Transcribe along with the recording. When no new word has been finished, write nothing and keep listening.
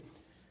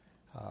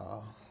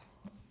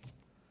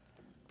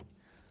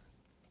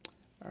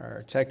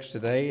Our text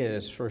today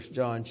is 1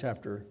 John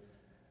chapter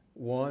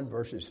 1,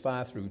 verses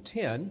 5 through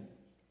 10.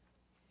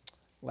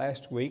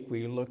 Last week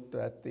we looked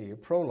at the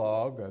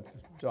prologue of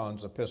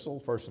John's epistle,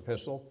 first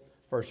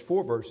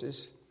 4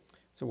 verses.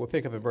 So we'll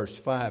pick up in verse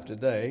 5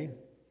 today.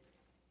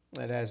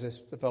 And as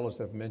the fellows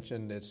have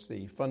mentioned, it's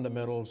the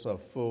fundamentals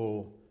of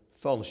full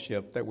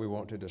fellowship that we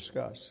want to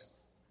discuss.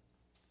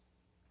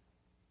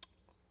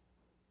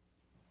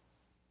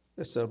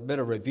 Just a bit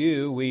of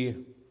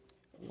review.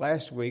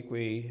 Last week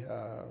we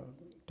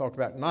talked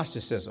about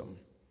Gnosticism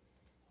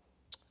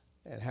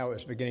and how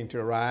it's beginning to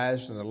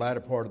arise in the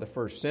latter part of the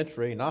first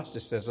century.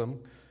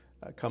 Gnosticism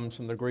comes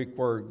from the Greek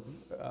word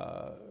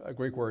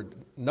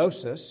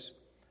gnosis,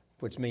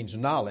 which means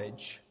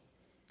knowledge.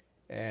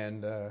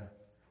 And the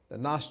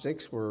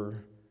Gnostics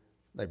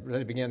they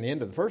really began the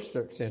end of the first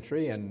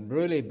century and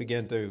really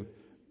began to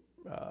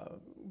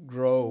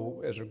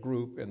grow as a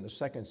group in the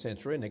second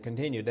century, and they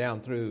continued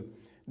down through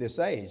this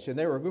age. And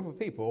there were a group of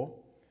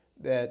people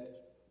that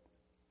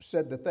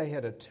said that they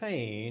had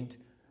attained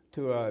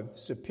to a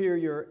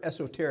superior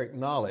esoteric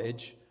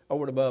knowledge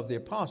over and above the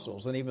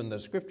apostles and even the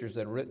scriptures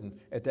that are written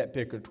at that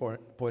particular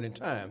point in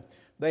time.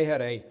 They had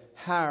a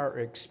higher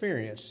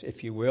experience,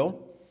 if you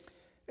will.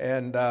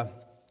 And, of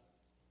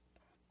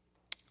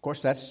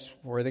course, that's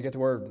where they get the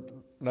word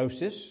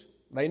gnosis.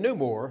 They knew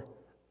more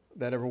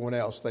than everyone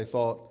else, they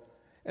thought,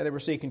 and they were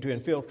seeking to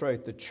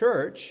infiltrate the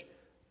church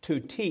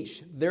to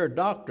teach their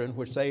doctrine,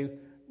 which they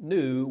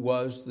knew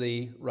was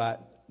the right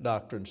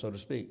doctrine, so to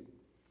speak.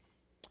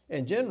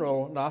 In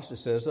general,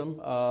 Gnosticism,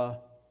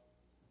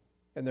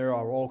 and there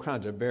are all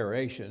kinds of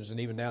variations, and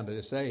even down to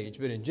this age,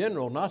 but in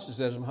general,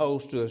 Gnosticism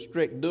holds to a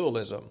strict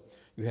dualism.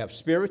 You have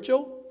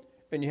spiritual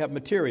and you have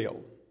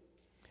material.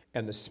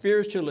 And the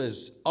spiritual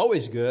is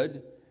always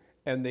good,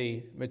 and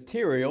the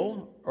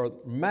material or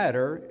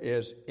matter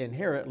is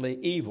inherently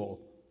evil,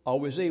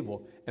 always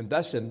evil. And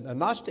thus, in a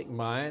Gnostic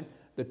mind,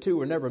 the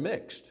two are never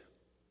mixed,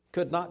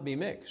 could not be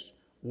mixed.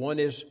 One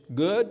is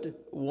good,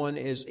 one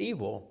is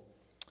evil.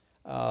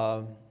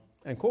 And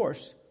of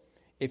course,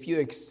 if you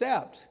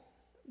accept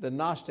the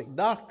Gnostic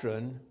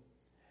doctrine,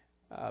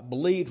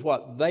 believed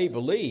what they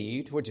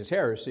believed, which is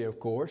heresy,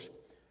 of course,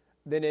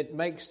 then it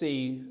makes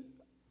the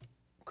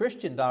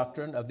Christian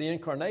doctrine of the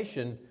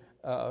incarnation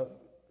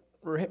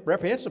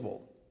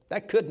reprehensible.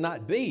 That could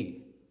not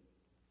be.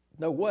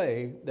 No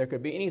way there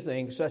could be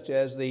anything such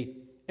as the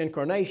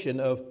incarnation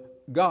of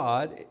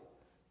God,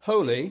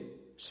 Holy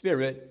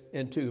Spirit,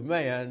 into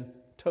man,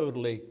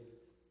 totally,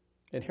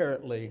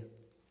 inherently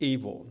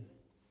evil.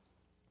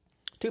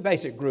 Two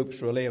basic groups,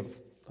 really, of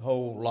a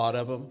whole lot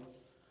of them.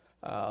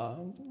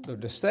 The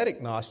Docetic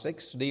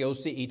Gnostics,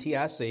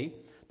 D-O-C-E-T-I-C.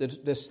 The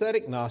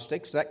Docetic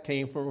Gnostics, that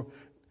came from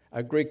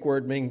a Greek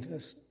word meaning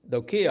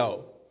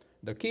dokeo.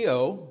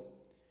 Dokeo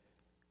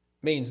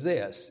means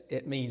this.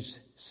 It means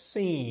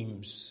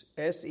seems,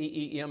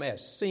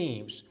 S-E-E-M-S,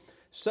 seems.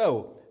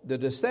 So the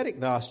Docetic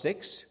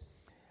Gnostics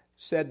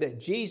said that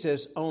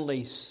Jesus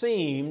only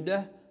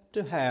seemed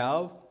to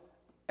have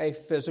a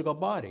physical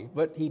body,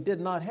 but he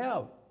did not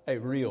have a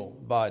real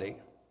body.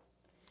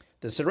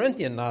 The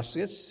Cerinthian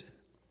Gnostics,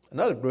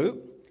 another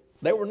group,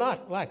 they were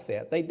not like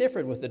that. They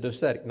differed with the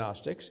Docetic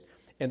Gnostics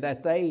in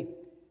that they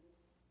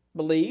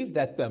believed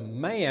that the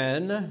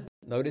man,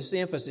 notice the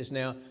emphasis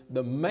now,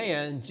 the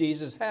man,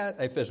 Jesus, had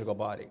a physical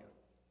body.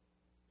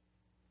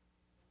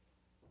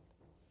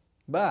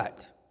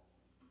 But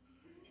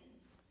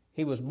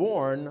he was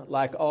born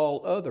like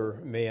all other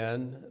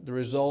men, the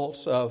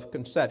results of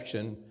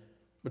conception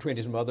between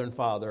his mother and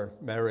father,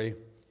 Mary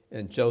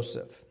and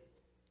Joseph.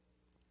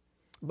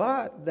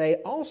 But they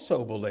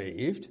also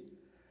believed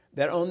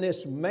that on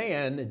this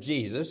man,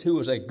 Jesus, who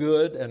was a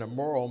good and a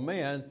moral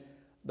man,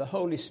 the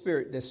Holy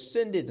Spirit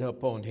descended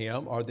upon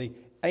him, or the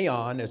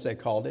aeon, as they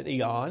called it,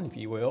 eon, if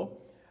you will,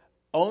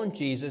 on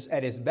Jesus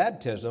at his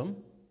baptism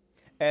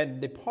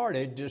and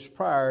departed just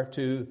prior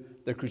to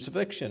the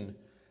crucifixion.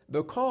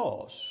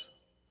 Because,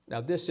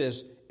 now this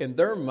is in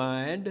their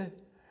mind,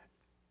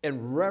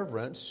 in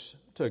reverence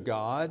to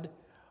God,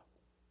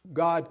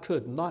 God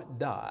could not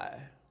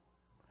die.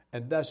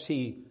 And thus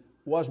he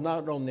was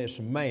not on this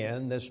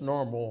man, this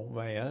normal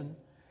man,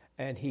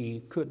 and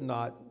he could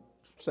not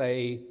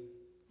say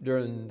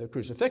during the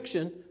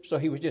crucifixion, so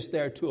he was just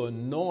there to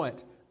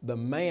anoint the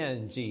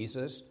man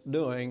Jesus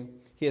doing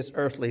his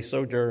earthly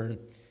sojourn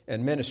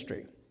and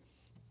ministry.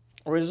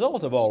 A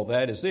result of all of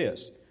that is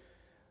this.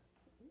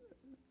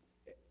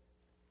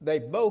 They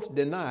both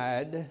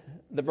denied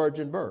the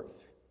virgin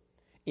birth.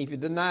 If you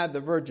deny the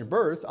virgin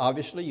birth,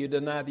 obviously you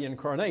deny the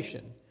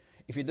incarnation.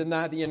 If you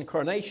deny the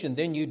incarnation,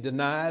 then you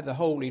deny the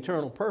whole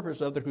eternal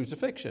purpose of the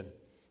crucifixion.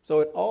 So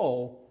it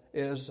all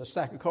is a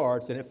stack of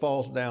cards, and it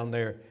falls down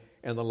there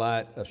in the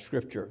light of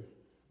Scripture.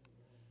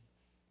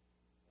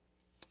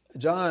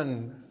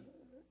 John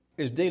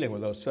is dealing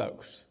with those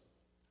folks.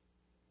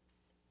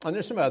 And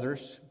there's some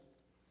others.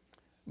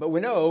 But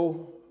we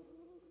know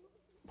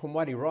from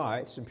what he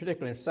writes, and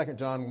particularly in 2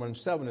 John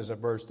 1:7 is a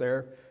verse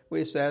there, where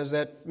he says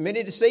that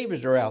many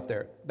deceivers are out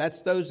there.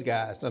 That's those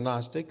guys, the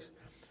Gnostics,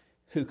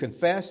 who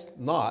confess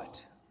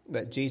not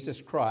that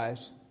Jesus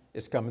Christ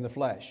is come in the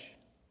flesh.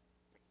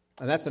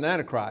 And that's an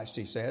antichrist,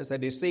 he says, a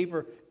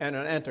deceiver and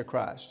an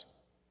antichrist.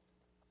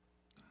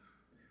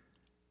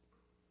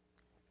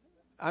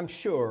 I'm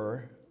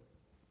sure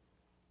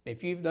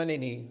if you've done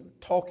any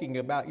talking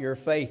about your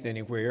faith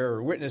anywhere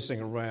or witnessing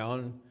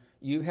around,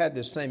 you've had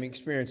the same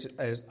experience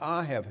as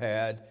I have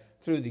had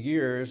through the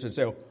years and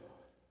say,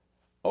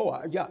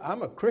 oh, yeah,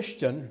 I'm a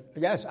Christian.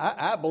 Yes,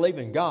 I believe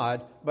in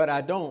God, but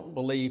I don't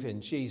believe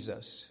in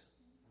Jesus.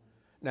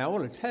 Now, I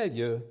want to tell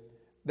you,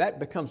 that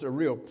becomes a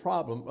real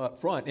problem up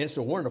front. And it's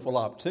a wonderful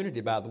opportunity,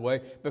 by the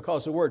way,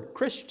 because the word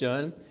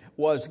Christian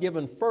was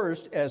given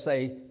first as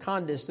a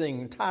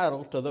condescending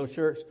title to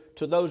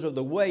those of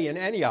the way in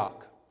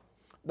Antioch.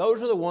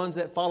 Those are the ones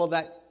that follow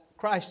that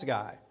Christ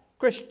guy,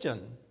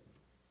 Christian.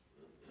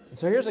 And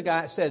so here's a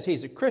guy that says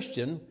he's a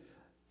Christian,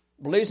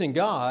 believes in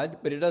God,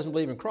 but he doesn't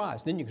believe in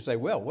Christ. Then you can say,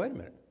 well, wait a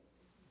minute.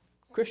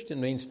 Christian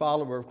means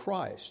follower of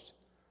Christ.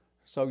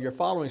 So you're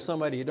following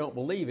somebody you don't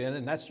believe in,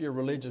 and that's your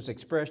religious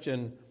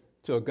expression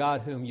to a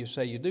God whom you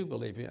say you do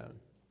believe in.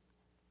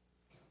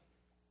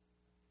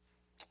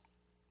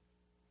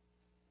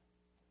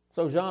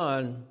 So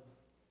John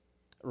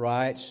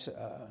writes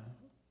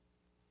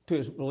to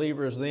his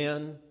believers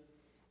then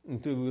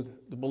and to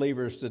the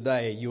believers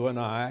today, you and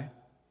I,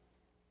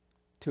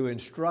 to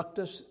instruct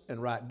us in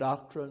right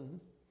doctrine,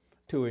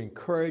 to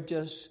encourage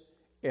us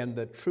in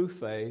the true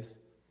faith,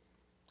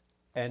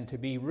 and to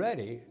be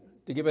ready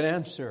to give an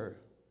answer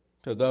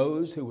to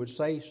those who would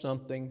say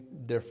something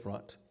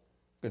different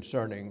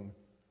concerning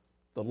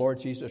the Lord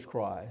Jesus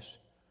Christ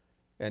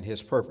and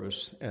his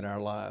purpose in our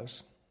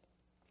lives.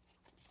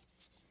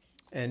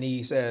 And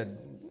he said,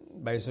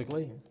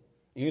 basically,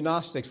 you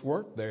Gnostics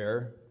weren't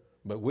there,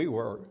 but we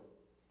were.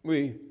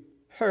 We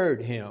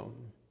heard him.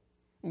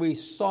 We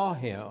saw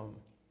him.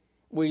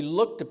 We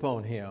looked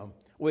upon him.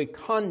 We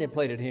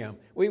contemplated him.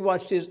 We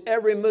watched his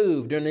every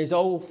move during these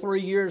old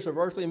 3 years of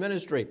earthly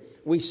ministry.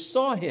 We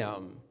saw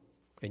him,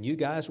 and you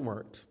guys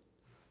weren't.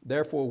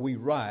 Therefore, we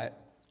write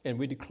and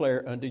we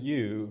declare unto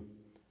you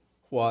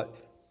what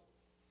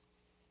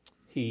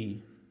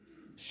he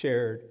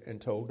shared and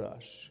told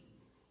us.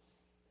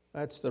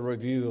 That's the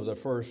review of the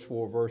first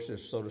 4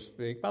 verses, so to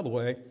speak. By the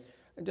way,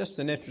 just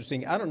an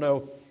interesting, I don't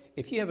know,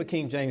 if you have a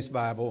King James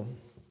Bible,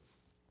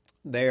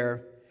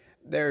 there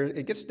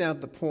it gets down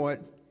to the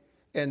point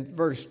in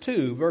verse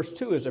 2. Verse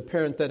 2 is a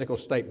parenthetical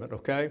statement,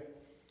 okay?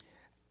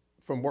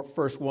 From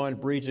verse 1,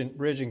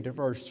 bridging to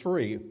verse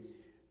 3.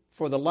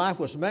 For the life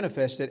was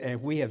manifested,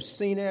 and we have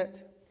seen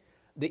it.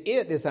 The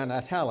it is an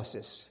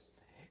italicis.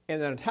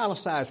 And an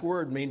italicized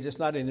word means it's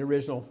not in the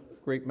original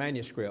Greek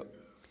manuscript.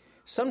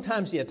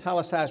 Sometimes the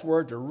italicized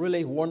words are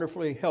really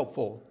wonderfully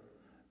helpful.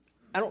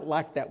 I don't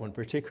like that one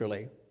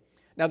particularly.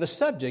 Now, the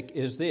subject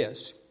is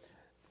this: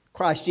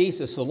 Christ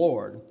Jesus the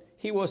Lord.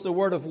 He was the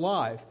word of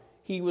life.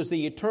 He was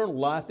the eternal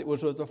life that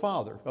was with the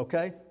Father,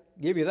 okay?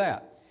 Give you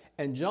that.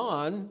 And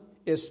John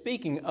is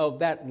speaking of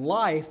that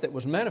life that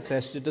was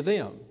manifested to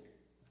them.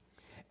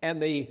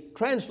 And the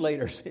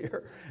translators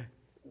here,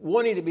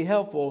 wanting to be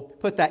helpful,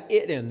 put that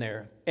it in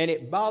there. And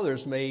it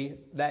bothers me,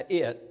 that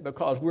it,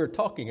 because we're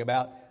talking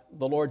about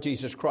the Lord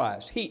Jesus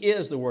Christ. He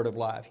is the word of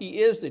life.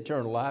 He is the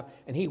eternal life,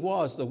 and he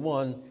was the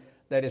one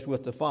that is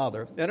with the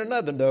Father. And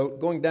another note,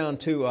 going down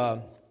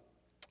to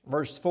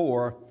verse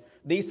 4,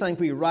 these things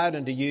we write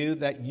unto you,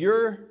 that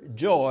your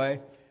joy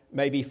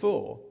may be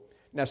full.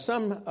 Now,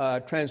 some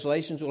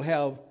translations will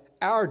have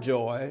our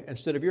joy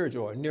instead of your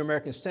joy. New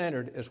American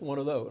Standard is one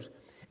of those.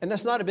 And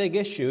that's not a big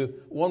issue,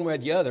 one way or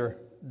the other,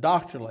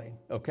 doctrinally,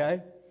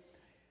 okay?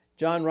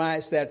 John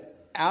writes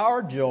that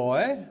our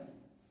joy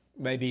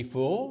may be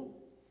full.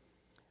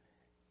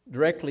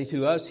 Directly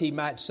to us, he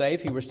might say,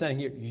 if he were standing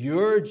here,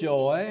 your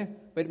joy,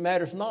 but it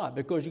matters not,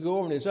 because you go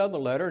over in his other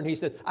letter, and he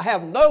said, I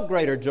have no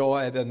greater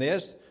joy than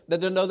this,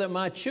 than to know that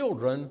my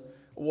children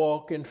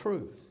walk in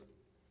truth.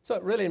 So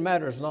it really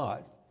matters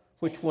not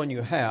which one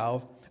you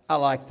have. I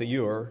like the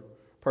your,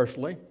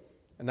 personally,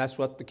 and that's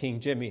what the King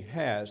Jimmy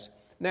has.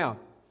 Now,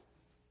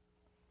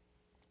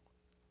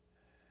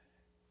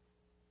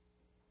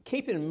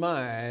 keep in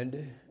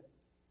mind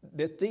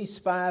that these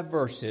 5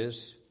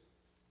 verses,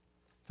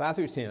 5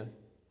 through 10,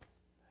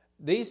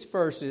 these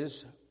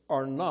verses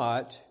are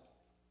not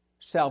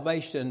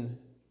salvation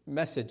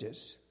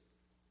messages.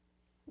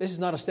 This is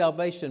not a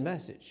salvation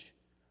message.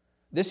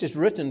 This is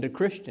written to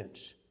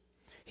Christians.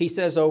 He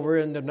says over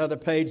in another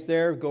page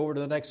there, go over to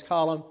the next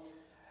column,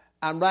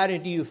 I'm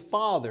writing to you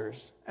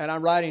fathers, and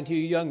I'm writing to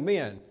you young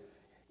men.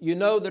 You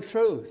know the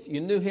truth.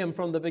 You knew him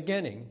from the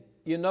beginning.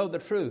 You know the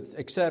truth,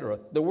 etc.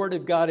 The word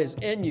of God is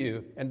in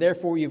you, and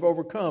therefore you've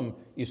overcome,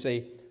 you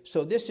see.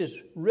 So this is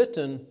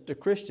written to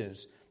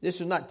Christians. This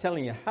is not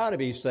telling you how to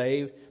be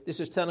saved. This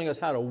is telling us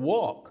how to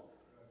walk,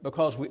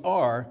 because we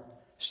are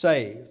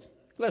saved.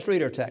 Let's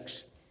read our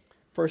text.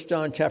 1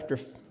 John chapter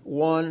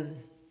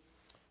 1,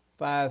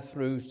 5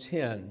 through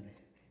 10.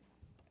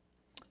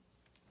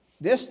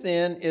 This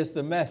then is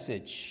the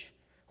message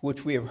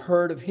which we have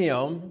heard of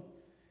him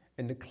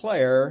and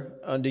declare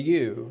unto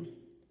you,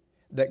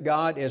 that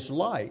God is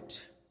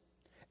light,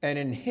 and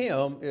in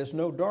him is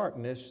no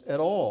darkness at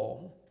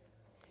all.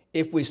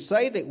 If we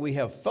say that we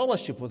have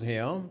fellowship with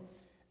him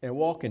and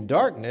walk in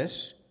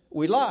darkness,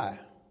 we lie,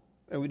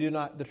 and we do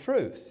not the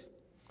truth.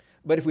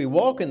 But if we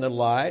walk in the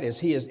light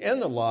as he is in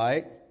the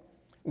light,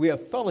 we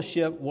have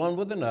fellowship one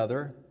with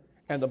another,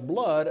 and the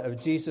blood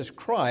of Jesus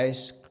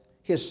Christ,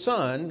 his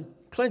Son,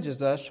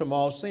 cleanses us from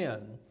all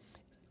sin.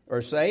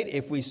 Verse 8,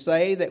 if we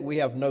say that we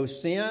have no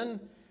sin,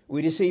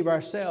 we deceive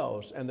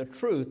ourselves, and the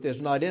truth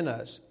is not in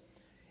us.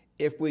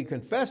 If we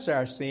confess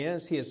our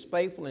sins, he is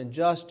faithful and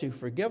just to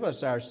forgive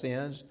us our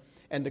sins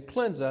and to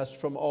cleanse us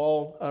from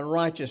all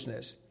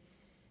unrighteousness.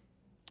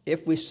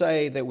 If we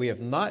say that we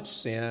have not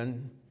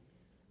sinned,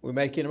 we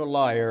make him a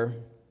liar,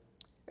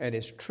 and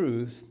his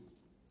truth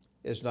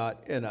is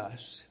not in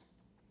us.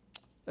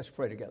 Let's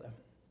pray together.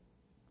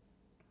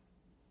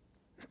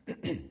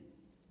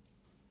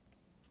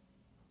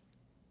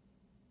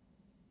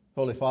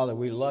 Holy Father,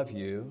 we love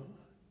you,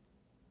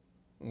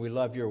 and we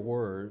love your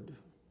word.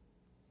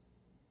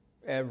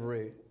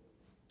 Every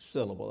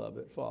syllable of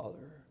it, Father.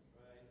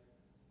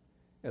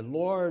 Right. And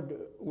Lord,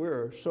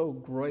 we're so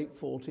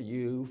grateful to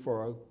you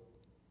for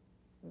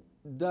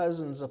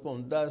dozens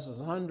upon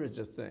dozens, hundreds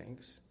of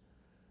things.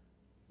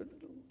 But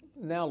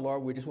now,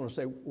 Lord, we just want to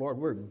say, Lord,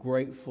 we're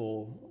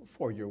grateful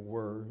for your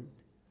word,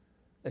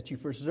 that you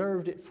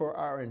preserved it for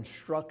our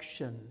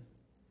instruction,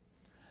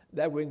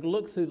 that we can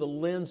look through the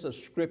lens of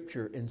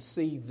Scripture and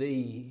see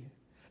thee,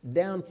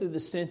 down through the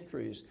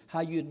centuries, how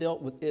you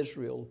dealt with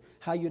Israel,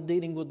 how you're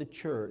dealing with the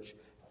church,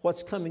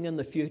 what's coming in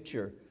the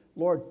future.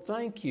 Lord,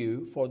 thank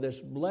you for this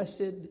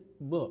blessed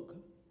book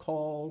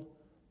called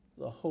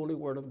the Holy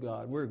Word of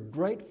God. We're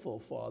grateful,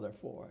 Father,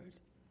 for it.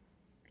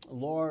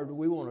 Lord,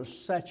 we want to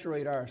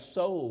saturate our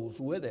souls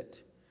with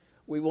it.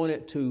 We want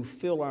it to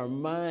fill our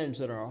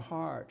minds and our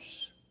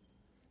hearts,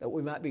 that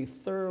we might be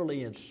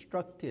thoroughly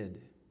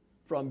instructed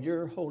from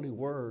your holy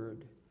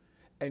word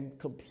and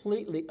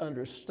completely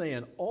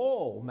understand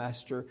all,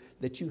 Master,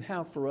 that you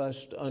have for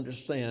us to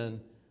understand,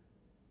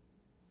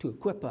 to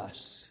equip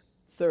us,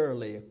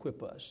 thoroughly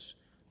equip us,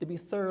 to be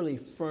thoroughly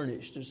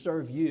furnished to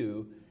serve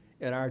you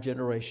in our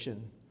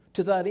generation.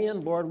 To that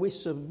end, Lord, we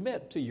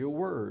submit to your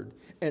word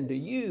and to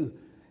you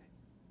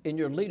in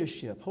your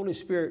leadership. Holy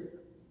Spirit,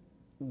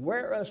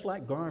 wear us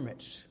like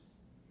garments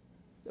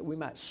that we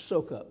might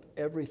soak up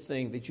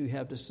everything that you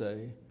have to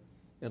say.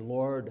 And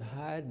Lord,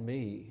 hide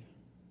me,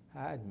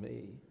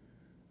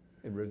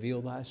 and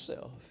reveal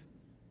thyself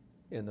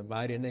in the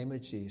mighty name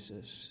of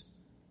Jesus.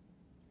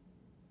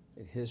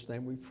 In his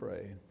name we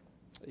pray.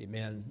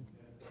 Amen.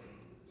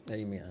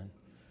 Amen.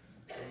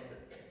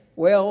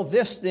 Well,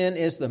 this then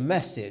is the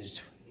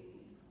message.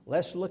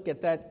 Let's look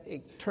at that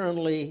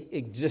eternally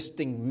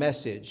existing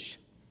message.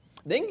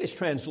 The English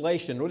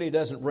translation really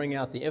doesn't bring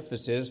out the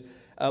emphasis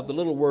of the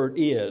little word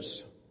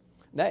is.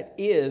 That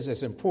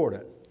is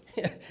important.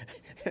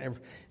 And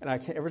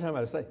every time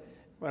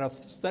when I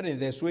was studying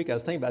this week, I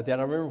was thinking about that.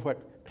 I remember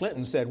what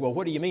Clinton said, well,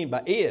 what do you mean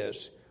by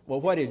is?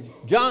 Well, what did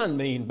John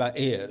mean by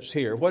is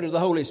here? What does the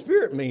Holy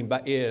Spirit mean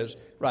by is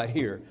right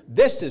here?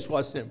 This is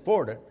what's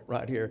important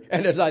right here.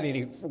 And there's not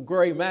any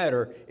gray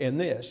matter in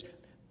this.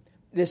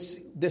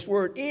 This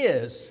word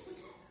is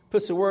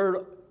puts the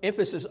word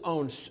emphasis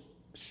on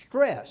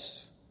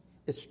stress.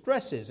 It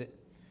stresses it.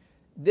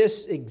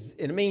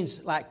 It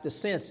means like the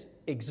sense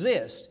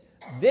exists.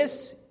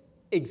 This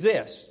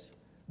exists.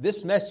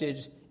 This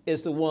message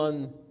is the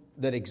one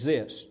that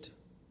exists.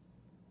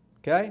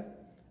 Okay?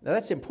 Now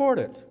that's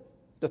important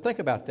to think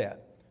about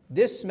that.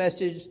 This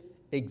message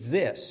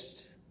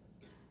exists.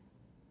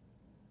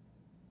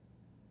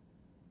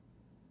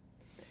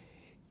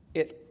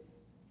 It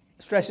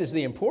stresses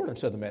the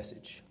importance of the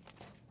message.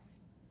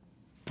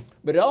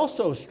 But it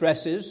also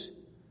stresses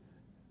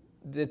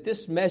that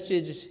this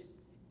message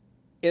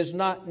is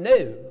not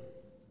new.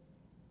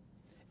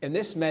 And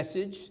this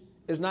message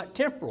is not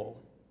temporal.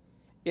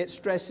 It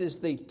stresses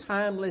the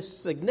timeless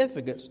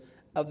significance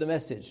of the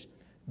message.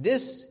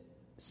 This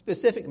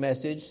specific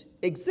message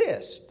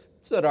exists.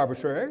 It's not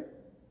arbitrary.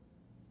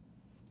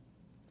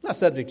 Not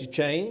subject to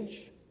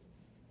change.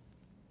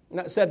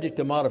 Not subject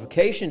to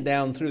modification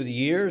down through the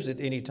years at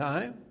any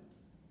time.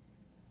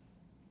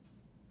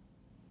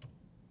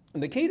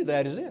 And the key to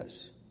that is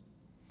this.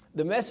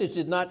 The message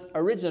did not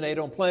originate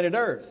on planet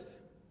Earth.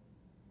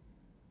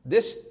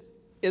 This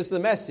is the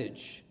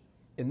message.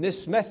 And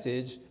this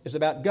message is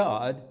about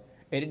God.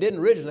 And it didn't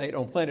originate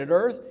on planet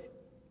Earth.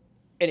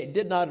 And it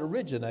did not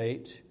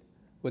originate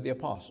with the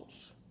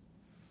apostles.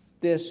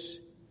 This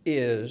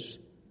is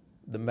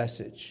the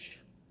message.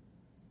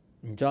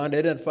 And John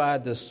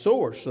identified the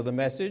source of the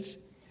message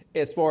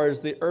as far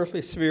as the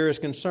earthly sphere is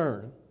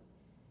concerned.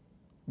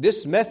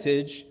 This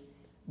message,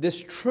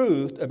 this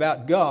truth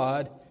about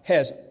God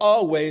has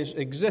always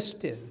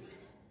existed,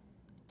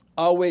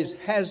 always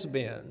has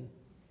been.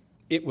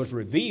 It was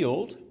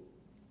revealed.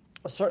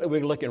 Certainly we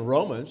can look in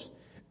Romans,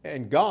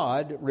 and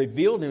God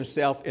revealed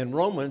himself in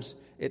Romans,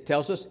 it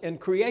tells us, in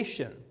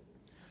creation.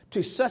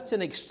 To such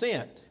an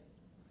extent,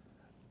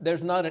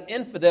 there's not an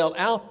infidel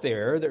out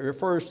there that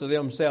refers to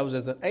themselves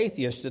as an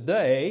atheist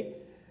today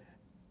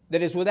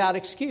that is without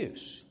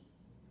excuse.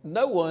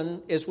 No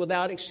one is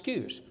without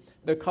excuse,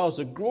 because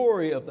the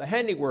glory of the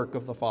handiwork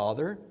of the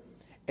Father,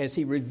 as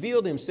He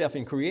revealed Himself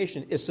in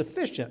creation, is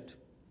sufficient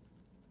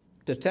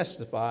to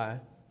testify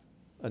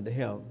unto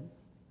Him.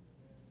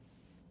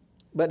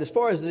 But as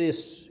far as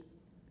this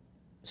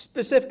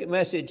specific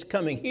message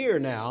coming here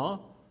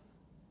now,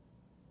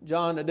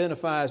 John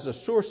identifies the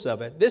source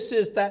of it. This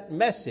is that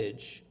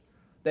message,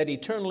 that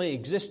eternally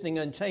existing,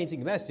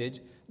 unchanging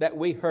message that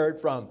we heard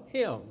from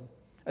Him,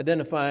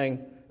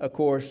 identifying, of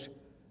course,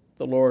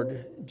 the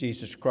Lord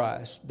Jesus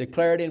Christ,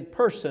 declared in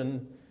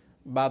person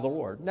by the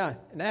Lord. Now,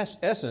 in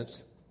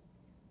essence,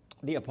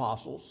 the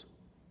apostles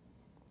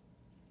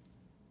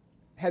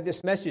had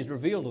this message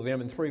revealed to them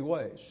in three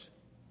ways,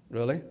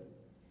 really.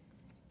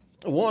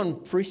 One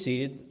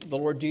preceded the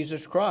Lord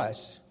Jesus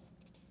Christ.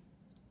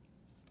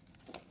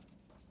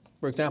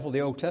 For example,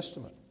 the Old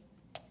Testament.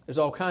 There's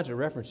all kinds of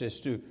references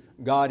to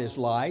God is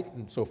light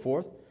and so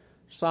forth.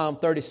 Psalm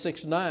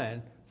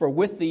 36:9, for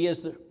with thee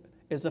is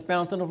the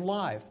fountain of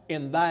life.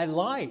 In thy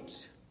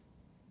light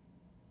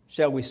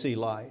shall we see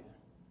light.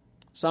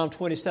 Psalm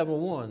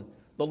 27:1,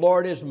 the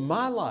Lord is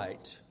my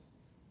light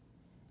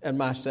and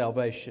my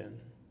salvation.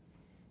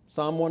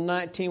 Psalm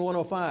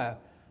 119:105,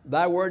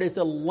 thy word is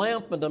a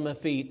lamp unto my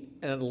feet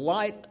and a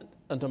light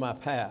unto my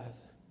path.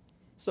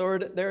 So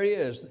there it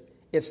is.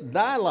 It's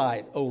thy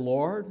light, O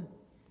Lord,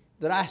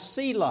 that I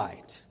see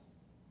light.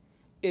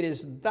 It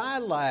is thy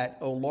light,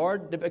 O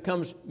Lord, that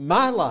becomes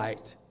my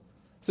light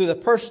through the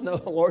person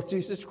of the Lord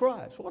Jesus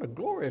Christ. What a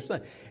glorious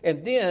thing.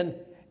 And then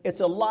it's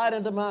a light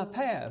unto my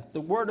path.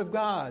 The Word of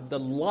God, the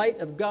light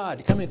of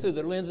God coming through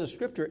the lens of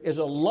Scripture is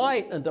a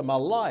light unto my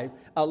life,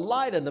 a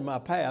light unto my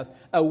path,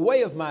 a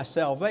way of my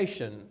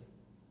salvation.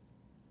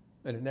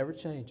 And it never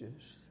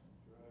changes.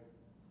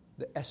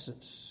 The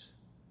essence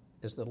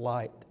is the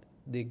light,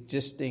 the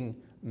existing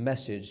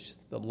message,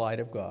 the light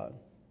of God.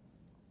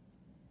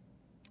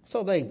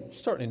 So they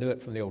certainly knew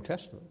it from the Old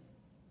Testament.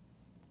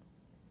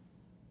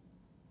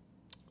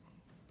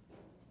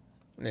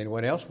 And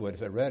anyone else would if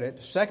they read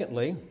it.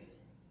 Secondly,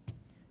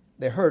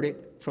 they heard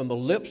it from the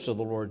lips of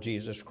the Lord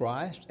Jesus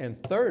Christ.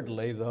 And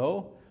thirdly,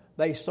 though,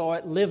 they saw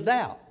it lived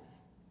out.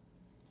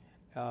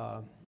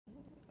 A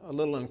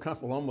little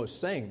uncomfortable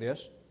almost saying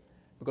this,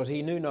 because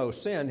He knew no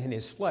sin in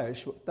His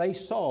flesh. They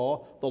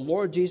saw the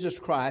Lord Jesus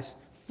Christ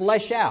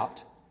flesh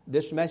out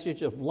this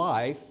message of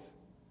life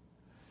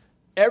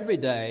every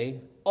day,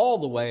 all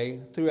the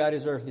way throughout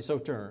His earthly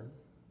sojourn.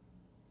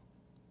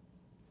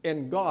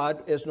 In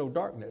God is no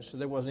darkness. So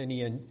there wasn't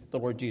any in the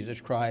Lord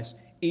Jesus Christ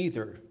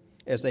either,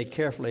 as they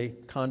carefully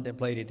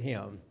contemplated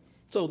Him.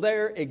 So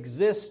there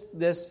exists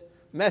this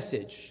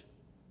message.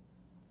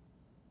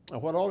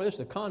 And what all is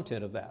the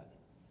content of that?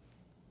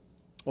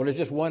 Well, there's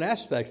just one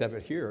aspect of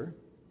it here,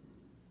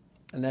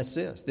 and that's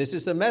this. This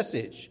is the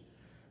message,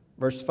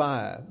 verse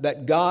 5,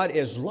 that God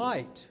is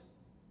light,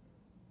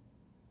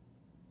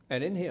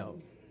 and in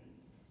Him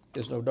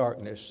is no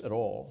darkness at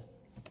all.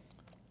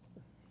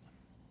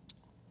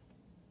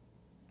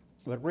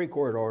 The Greek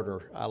word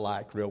order I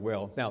like real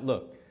well. Now,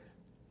 look,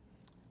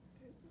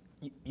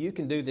 you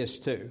can do this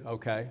too,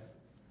 okay?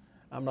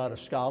 I'm not a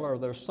scholar or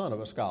the son of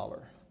a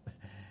scholar.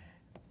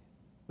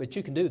 But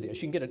you can do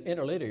this. You can get an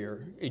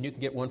interlinear, and you can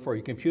get one for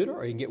your computer,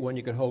 or you can get one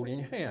you can hold in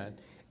your hand.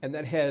 And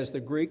that has the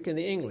Greek and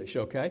the English,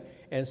 okay?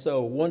 And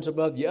so one's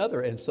above the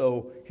other. And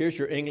so here's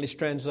your English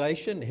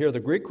translation. Here are the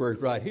Greek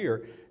words right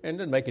here. And it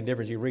doesn't make a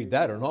difference if you read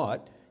that or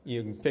not.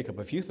 You can pick up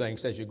a few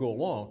things as you go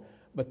along.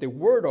 But the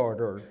word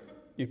order,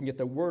 you can get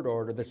the word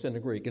order that's in the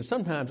Greek. And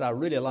sometimes I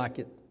really like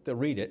it to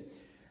read it.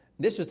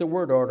 This is the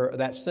word order of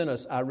that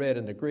sentence I read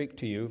in the Greek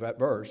to you, that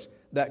verse,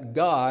 that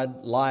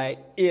God light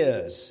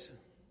is.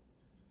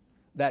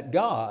 That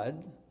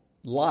God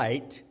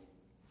light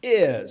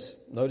is.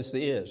 Notice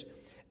the is.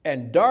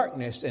 And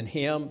darkness in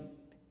Him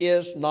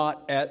is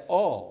not at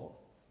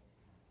all.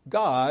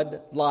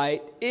 God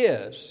light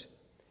is.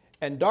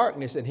 And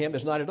darkness in Him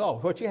is not at all.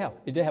 What you have?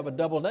 You have a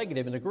double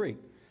negative in the Greek.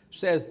 It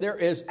says there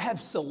is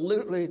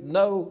absolutely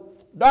no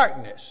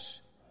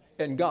darkness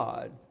in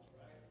God.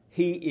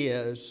 He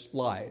is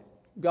light.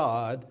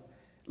 God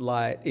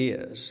light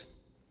is.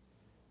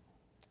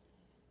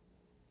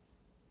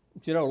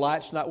 But you know,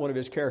 light's not one of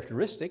His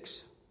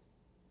characteristics.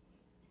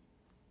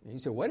 And you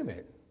say, wait a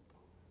minute.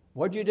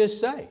 What did you just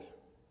say?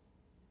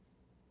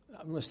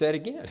 I'm going to say it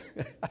again.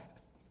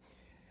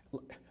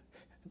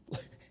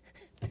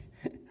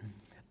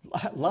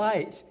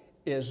 Light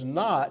is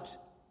not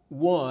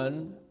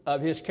one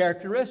of His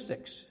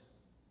characteristics.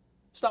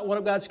 It's not one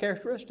of God's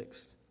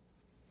characteristics.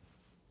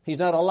 He's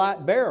not a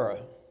light bearer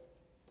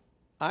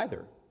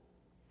either.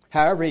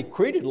 However, He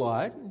created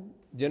light.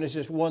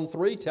 Genesis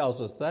 1:3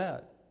 tells us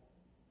that.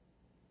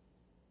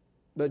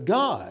 But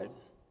God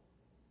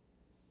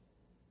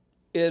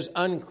is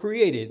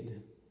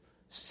uncreated,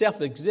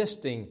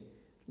 self-existing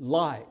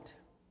light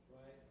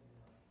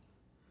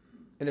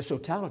in its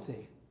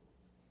totality.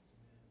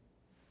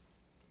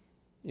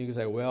 You can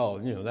say, well,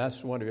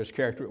 that's one of His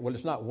characteristics. Well,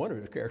 it's not one of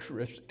His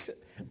characteristics.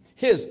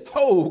 His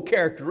whole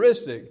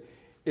characteristic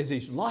is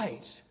He's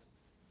light.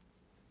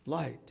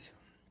 light.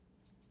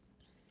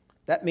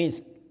 That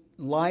means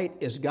light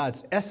is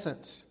God's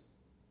essence.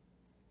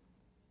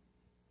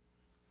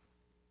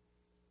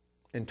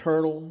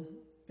 Internal,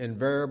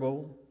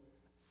 invariable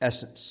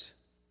essence.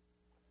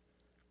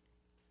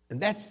 And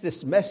that's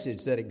this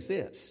message that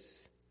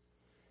exists.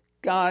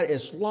 God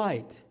is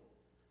light.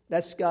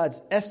 That's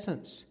God's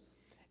essence.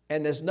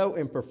 And there's no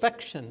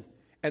imperfection.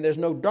 And there's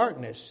no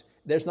darkness.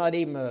 There's not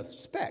even a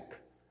speck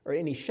or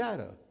any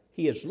shadow.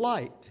 He is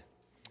light.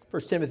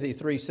 1 Timothy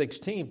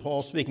 3:16,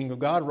 Paul, speaking of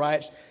God,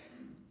 writes,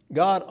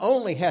 God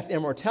only hath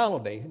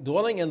immortality,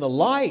 dwelling in the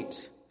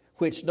light,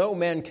 which no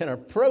man can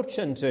approach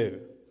unto,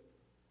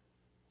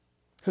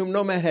 whom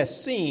no man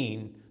has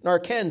seen, nor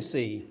can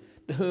see,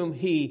 to whom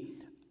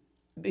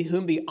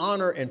be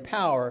honor and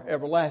power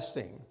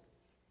everlasting.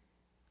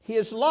 He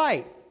is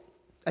light.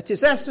 That's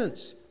his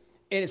essence.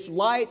 And it's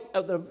light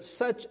of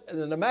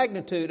the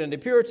magnitude and the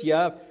purity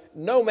of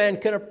no man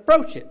can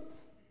approach it.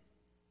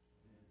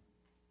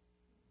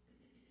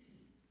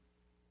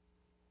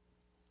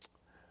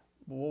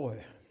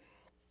 Boy,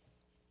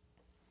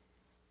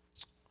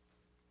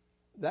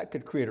 that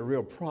could create a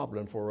real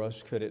problem for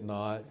us, could it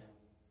not?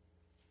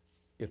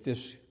 If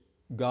this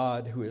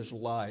God who is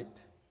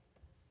light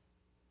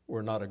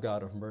were not a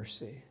God of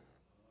mercy.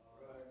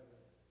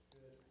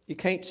 You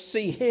can't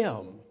see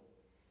him,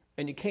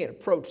 and you can't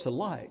approach the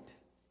light.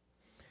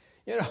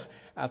 You know,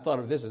 I thought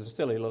of this as a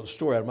silly little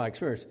story out of my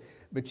experience,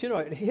 but you know,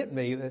 it hit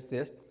me that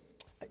this.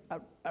 I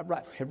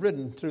have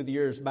ridden through the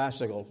years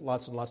bicycle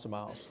lots and lots of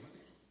miles,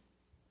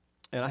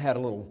 and I had a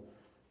little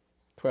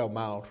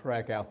 12-mile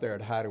track out there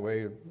at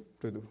Hideaway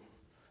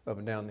up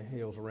and down the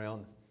hills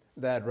around.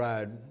 I'd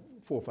ride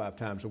 4 or 5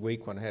 times a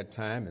week when I had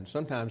time, and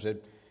sometimes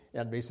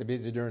I'd be so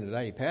busy during the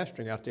day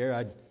pastoring out there,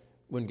 I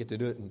wouldn't get to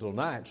do it until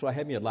night. So I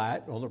had me a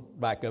light on the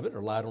back of it or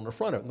a light on the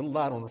front of it. The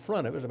light on the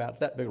front of it was about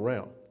that big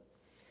around.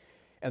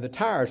 And the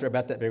tires are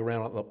about that big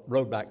around on the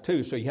road back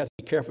too, so you have to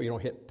be careful you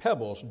don't hit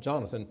pebbles.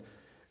 Jonathan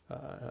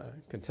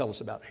can tell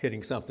us about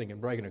hitting something and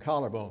breaking a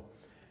collarbone.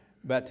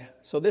 But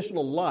so this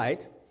little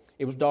light,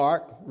 it was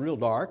dark, real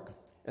dark,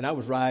 and I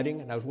was riding,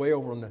 and I was way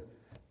over on the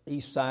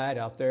east side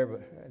out there,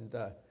 and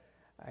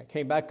I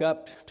came back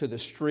up to the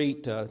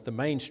street, the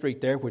main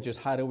street there, which is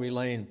Hideaway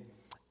Lane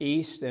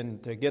East,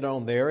 and to get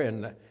on there,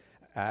 and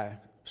I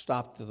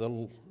stopped at the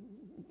little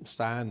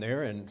sign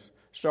there and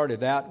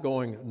started out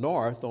going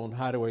north on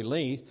Hideaway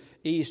Lane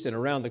East, and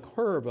around the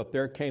curve up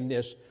there came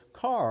this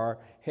car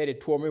headed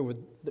toward me with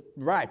the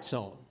lights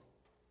on.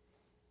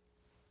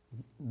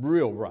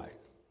 Real bright.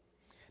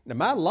 Now,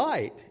 my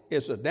light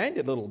is a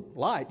dandy little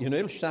light. You know,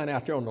 it'll shine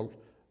out there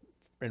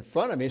in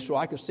front of me so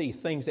I could see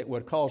things that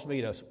would cause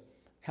me to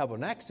have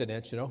an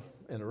accident, you know,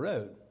 in the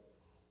road.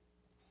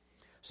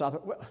 So I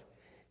thought, well,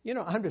 you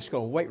know, I'm just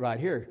going to wait right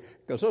here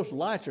because those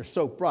lights are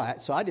so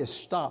bright. So I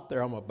just stopped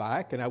there on my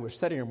bike, and I was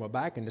sitting on my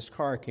bike, and this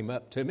car came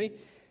up to me,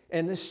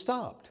 and it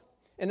stopped.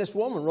 And this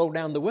woman rolled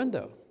down the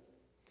window,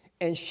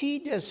 and she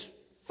just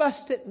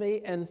fussed at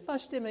me and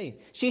fussed at me.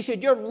 She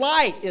said, your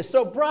light is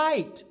so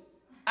bright,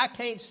 I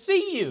can't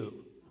see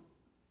you.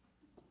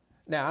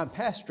 Now, I'm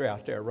pastor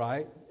out there,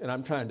 right? And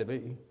I'm trying to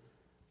be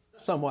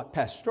somewhat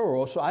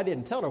pastoral, so I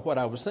didn't tell her what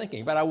I was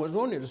thinking. But I was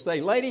wanting to say,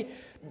 lady,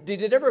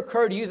 did it ever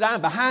occur to you that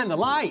I'm behind the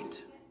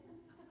light?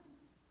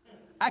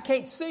 I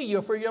can't see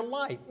you for your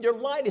light. Your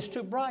light is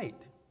too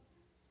bright.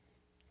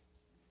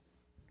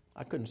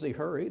 I couldn't see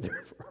her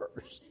either for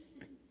hers.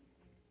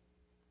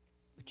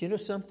 But you know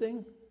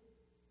something?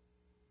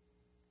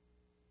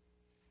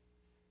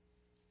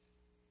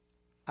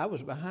 I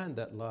was behind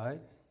that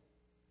light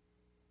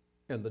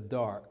in the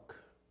dark.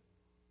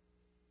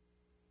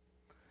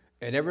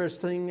 And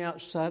everything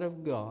outside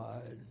of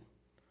God,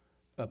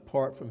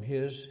 apart from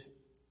his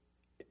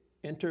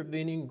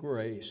intervening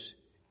grace,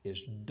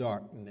 is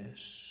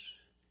darkness.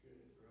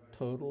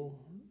 Total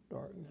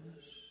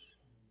darkness.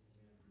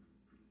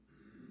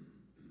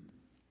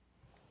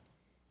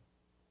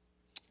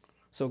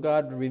 So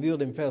God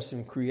revealed himself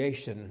in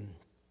creation,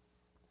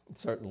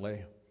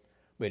 certainly,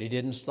 but he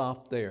didn't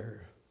stop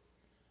there.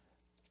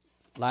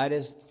 Light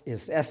is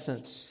his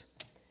essence,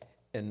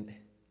 and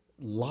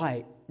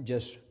light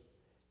just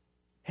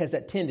has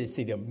that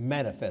tendency to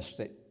manifest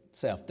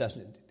itself,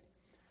 doesn't it?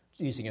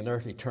 Using an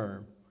earthly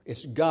term.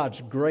 It's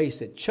God's grace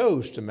that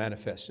chose to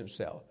manifest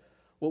himself.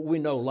 Well, we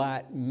know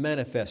light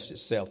manifests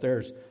itself.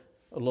 There's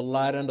a little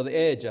light under the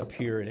edge up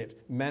here, and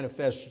it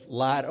manifests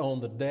light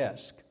on the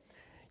desk.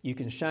 You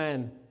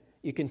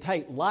can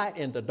take light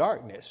into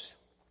darkness.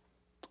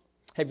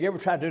 Have you ever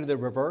tried to do the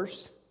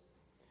reverse?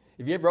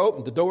 Have you ever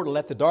opened the door to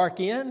let the dark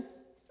in?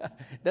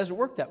 It doesn't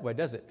work that way,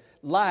 does it?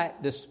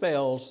 Light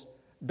dispels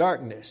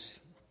darkness.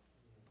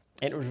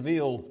 And it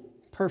revealed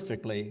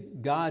perfectly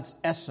God's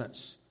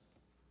essence,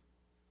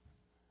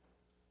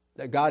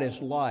 that God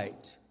is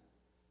light,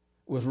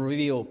 was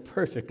revealed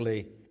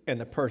perfectly in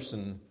the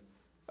person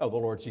of the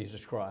Lord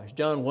Jesus Christ.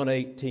 John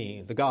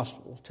 1:18, the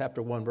Gospel,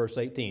 chapter 1, verse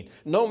 18.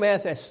 No man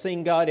hath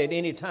seen God at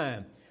any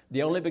time.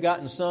 The only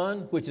begotten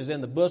Son, which is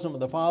in the bosom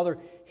of the Father,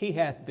 he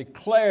hath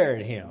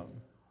declared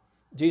him.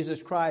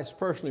 Jesus Christ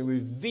personally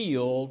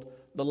revealed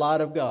the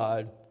light of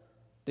God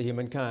to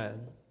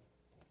humankind.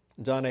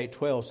 John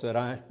 8:12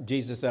 said,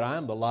 Jesus said, I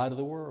am the light of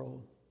the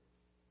world.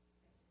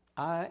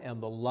 I am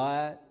the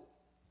light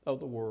of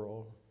the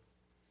world.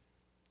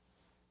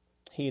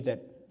 He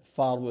that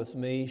followeth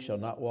me shall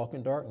not walk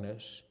in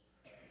darkness,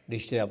 but he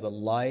shall have the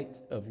light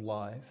of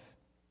life.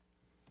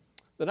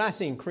 The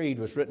Nicene Creed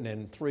was written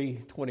in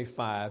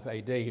 325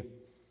 A.D.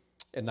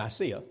 in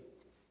Nicaea.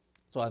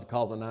 So I'd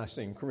call the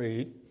Nicene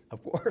Creed,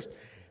 of course.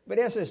 But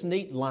it has this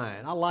neat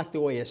line. I like the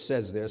way it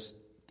says this,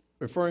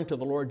 referring to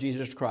the Lord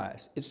Jesus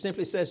Christ. It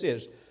simply says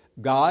this,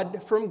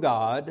 God from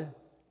God,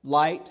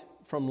 light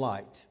from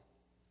light.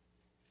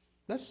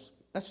 That's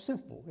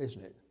simple,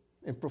 isn't it?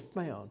 And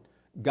profound.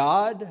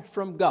 God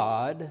from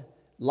God,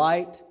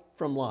 light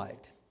from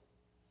light.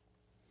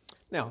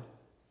 Now,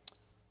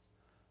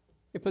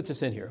 let me put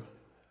this in here.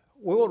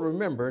 We will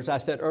remember, as I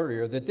said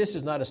earlier, that this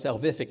is not a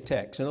salvific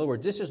text. In other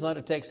words, this is not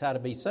a text how to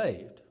be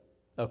saved.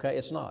 Okay,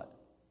 it's not.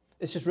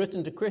 This is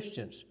written to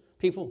Christians,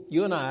 people,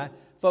 you and I,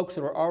 folks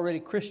that are already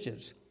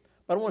Christians.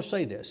 But I want to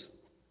say this.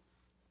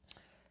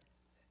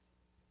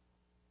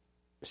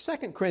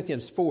 2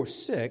 Corinthians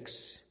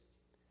 4:6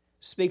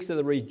 speaks of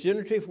the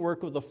regenerative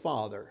work of the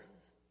Father,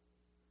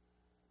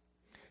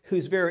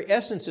 whose very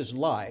essence is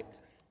light,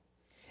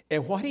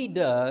 and what he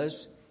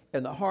does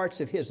in the hearts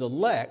of his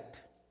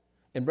elect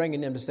in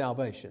bringing them to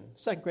salvation.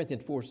 2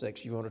 Corinthians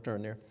 4:6, you want to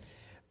turn there.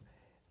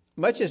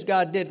 Much as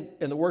God did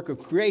in the work of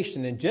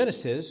creation in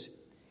Genesis,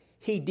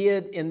 he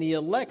did in the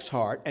elect's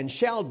heart and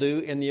shall do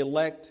in the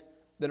elect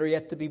that are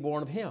yet to be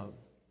born of him.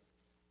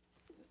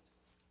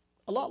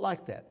 A lot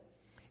like that.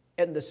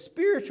 And the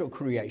spiritual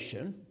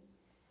creation,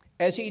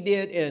 as he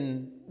did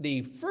in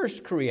the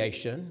first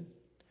creation,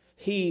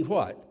 he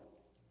what?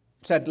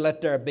 Said,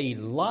 let there be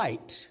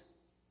light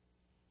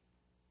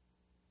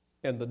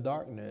in the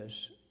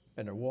darkness,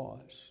 and there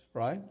was,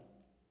 right?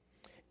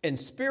 In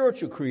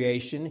spiritual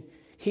creation,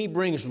 he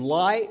brings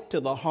light to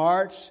the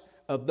hearts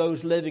of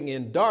those living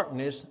in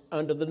darkness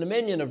under the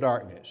dominion of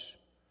darkness.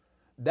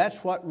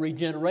 That's what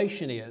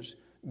regeneration is.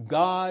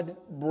 God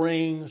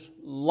brings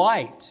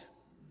light,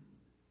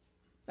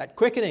 that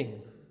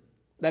quickening,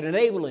 that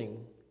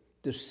enabling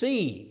to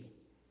see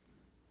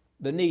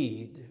the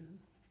need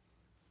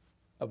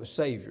of a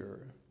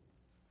Savior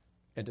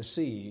and to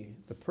see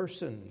the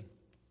person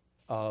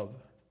of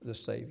the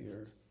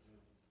Savior.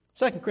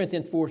 2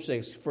 Corinthians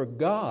 4:6, for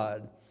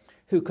God,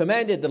 who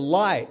commanded the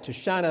light to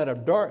shine out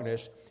of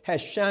darkness, has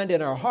shined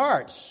in our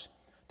hearts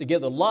to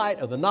give the light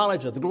of the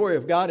knowledge of the glory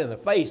of God in the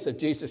face of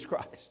Jesus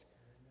Christ.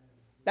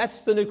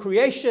 That's the new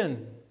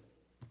creation.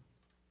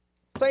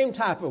 Same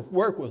type of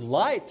work with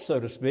light, so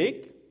to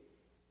speak.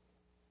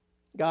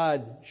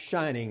 God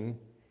shining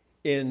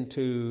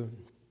into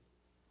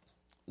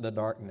the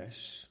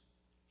darkness.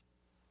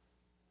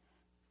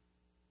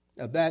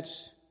 Now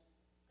that's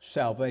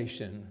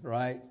salvation,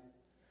 right?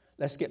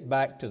 Let's get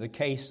back to the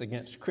case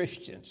against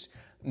Christians.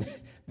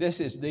 This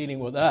is dealing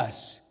with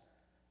us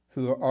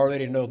who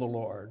already know the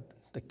Lord.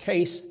 The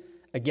case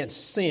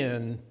against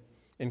sin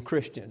in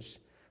Christians.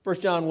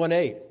 1 John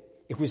 1:8.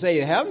 If we say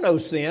you have no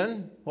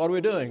sin, what are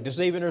we doing?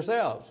 Deceiving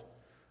ourselves.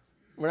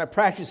 We're not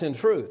practicing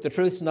truth. The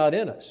truth's not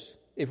in us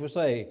if we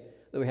say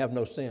that we have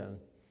no sin.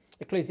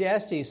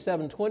 Ecclesiastes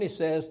 7:20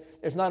 says,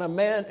 there's not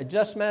a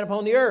just man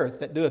upon the earth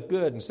that doeth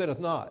good and sinneth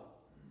not.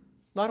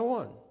 Not a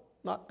one.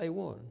 Not a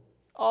one.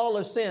 All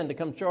have sinned to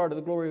come short of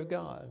the glory of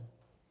God.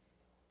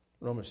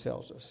 Romans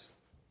tells us.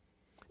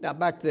 Now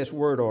back to this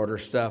word order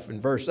stuff in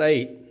verse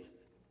 8,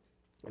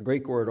 the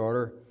Greek word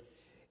order.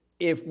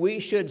 If we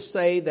should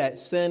say that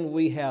sin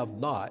we have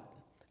not,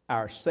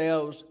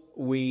 ourselves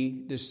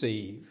we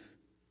deceive.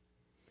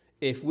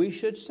 If we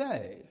should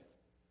say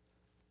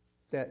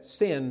that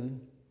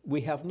sin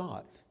we have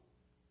not,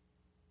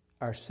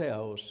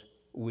 ourselves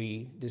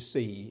we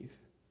deceive.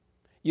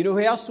 You know who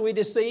else we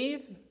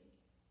deceive?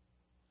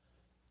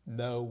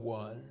 No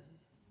one.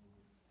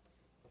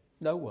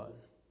 No one.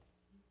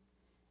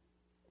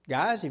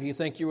 Guys, if you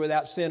think you're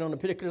without sin on a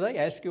particular day,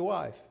 ask your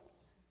wife.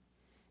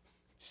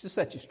 She'll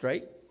set you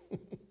straight.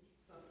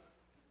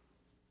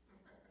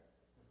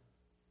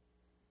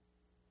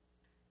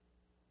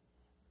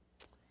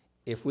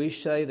 If we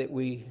say that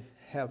we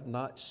have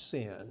not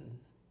sinned,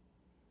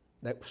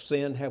 that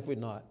sin have we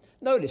not.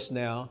 Notice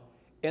now,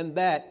 in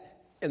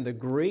the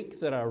Greek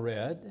that I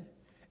read,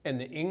 and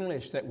the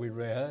English that we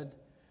read,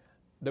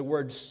 the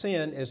word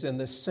sin is in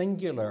the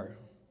singular.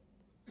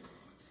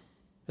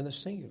 In the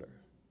singular.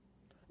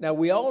 Now,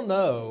 we all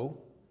know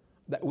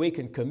that we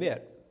can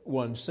commit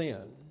one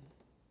sin.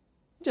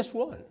 Just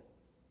one.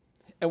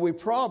 And we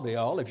probably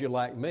all, if you're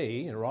like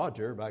me and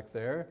Roger back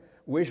there,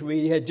 wish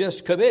we had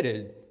just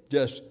committed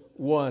just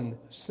one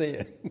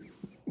sin.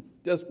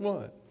 Just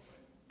one.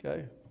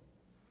 Okay?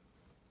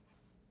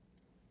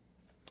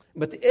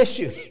 But the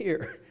issue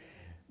here,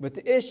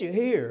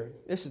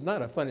 this is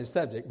not a funny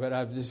subject, but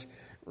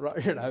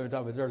Roger and I were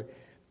talking about this earlier.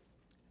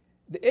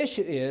 The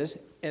issue is,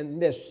 in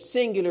this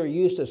singular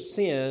use of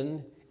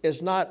sin,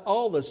 is not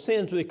all the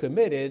sins we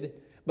committed,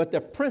 but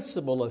the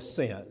principle of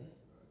sin.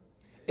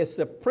 It's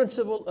the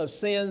principle of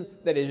sin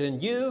that is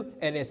in you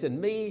and it's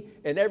in me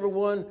and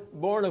everyone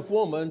born of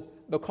woman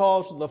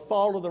because of the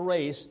fall of the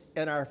race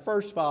and our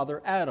first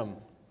father, Adam.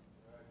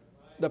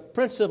 The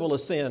principle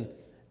of sin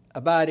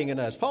abiding in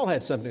us. Paul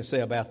had something to say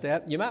about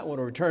that. You might want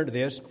to return to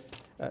this.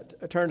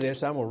 Turn to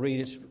this. I'm going to read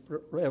it. It's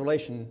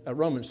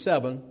Romans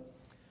 7,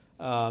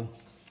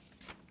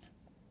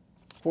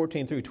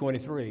 14 through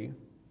 23.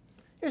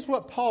 Here's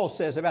what Paul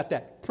says about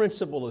that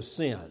principle of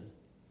sin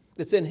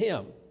that's in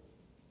him.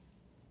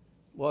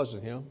 Was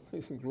in him.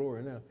 He's in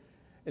glory now.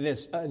 And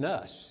it's in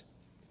us.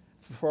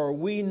 For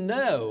we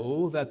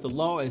know that the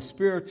law is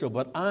spiritual,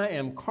 but I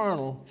am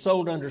carnal,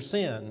 sold under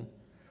sin.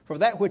 For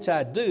that which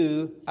I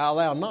do, I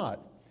allow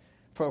not.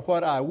 For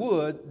what I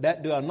would,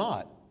 that do I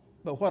not.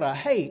 But what I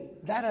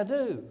hate, that I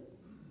do.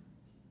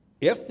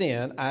 If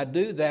then I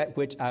do that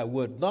which I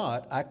would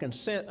not, I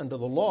consent unto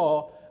the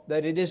law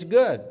that it is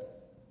good.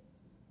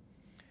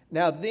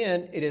 Now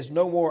then, it is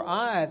no more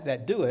I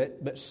that do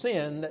it, but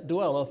sin that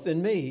dwelleth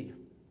in me.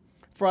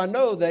 For I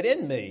know that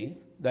in me,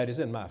 that is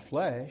in my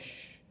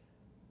flesh,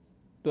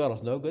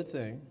 dwelleth no good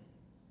thing.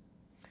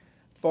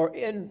 For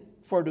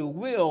the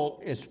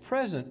will is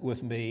present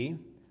with me,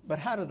 but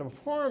how to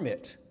perform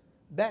it,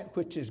 that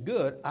which is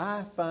good,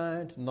 I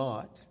find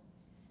not.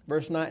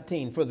 Verse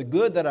 19, for the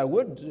good I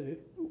would,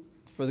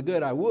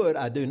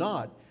 I do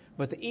not,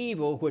 but the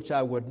evil which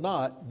I would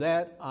not,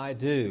 that I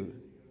do.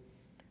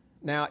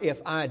 Now,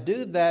 if I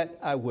do that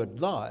I would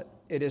not,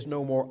 it is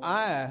no more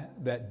I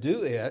that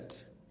do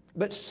it,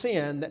 but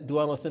sin that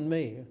dwelleth in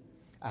me.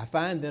 I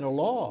find then a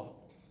law,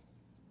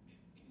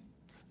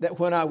 that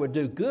when I would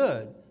do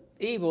good,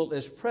 evil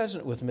is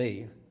present with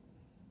me.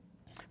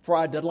 For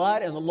I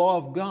delight in the law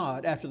of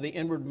God after the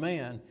inward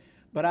man,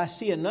 but I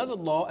see another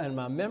law in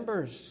my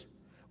members,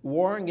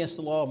 warring against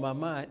the law of my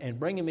mind, and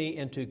bringing me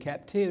into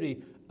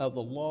captivity of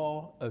the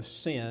law of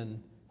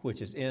sin,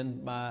 which is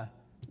in my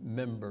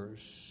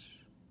members.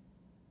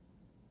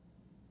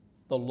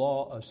 The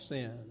law of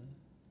sin.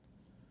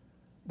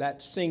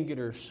 That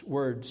singular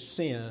word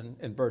sin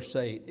in verse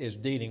 8 is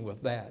dealing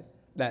with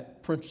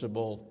that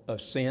principle of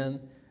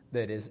sin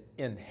that is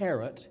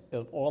inherent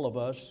in all of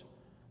us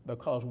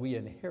because we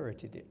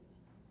inherited it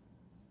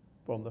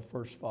from the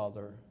first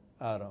father,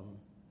 Adam,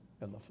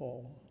 in the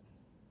fall.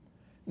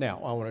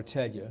 Now, I want to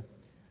tell you,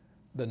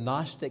 the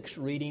Gnostics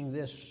reading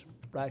this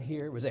right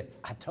here was that,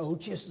 I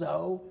told you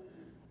so.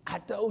 I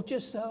told you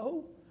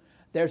so.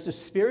 There's the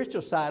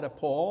spiritual side of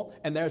Paul,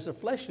 and there's the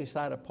fleshly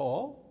side of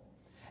Paul.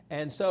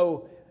 And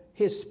so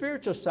his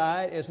spiritual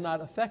side is not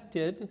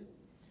affected,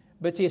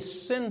 but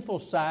his sinful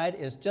side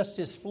is just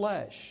his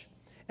flesh.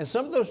 And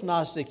some of those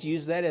Gnostics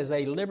use that as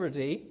a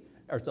liberty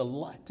or to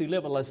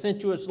live a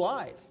licentious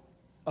life.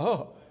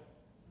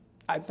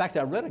 In fact,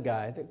 I read a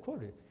guy that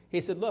quoted. He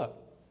said, look,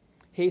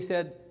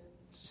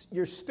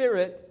 your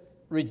spirit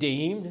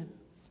redeemed.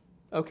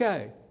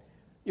 Okay.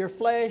 Your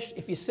flesh,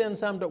 if you sin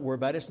some, don't worry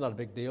about it. It's not a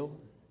big deal.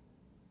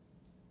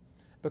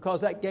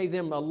 Because that gave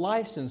them a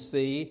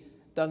licensee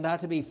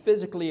not to be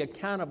physically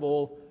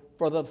accountable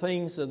for the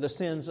things of the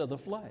sins of the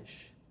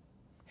flesh.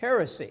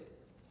 Heresy.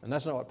 And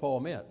that's not what Paul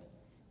meant.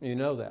 You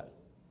know that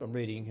from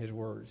reading his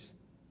words.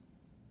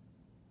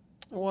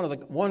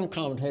 One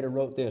commentator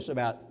wrote this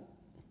about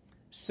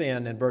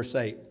sin in verse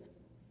 8.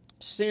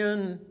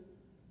 Sin,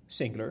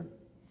 singular,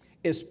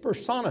 is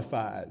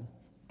personified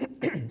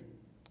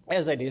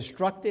as a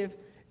destructive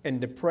and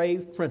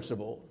depraved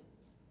principle,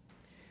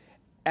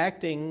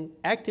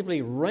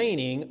 actively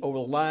reigning over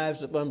the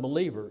lives of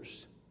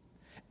unbelievers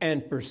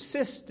and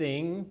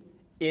persisting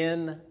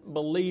in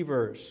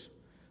believers.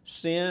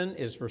 Sin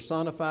is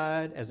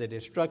personified as a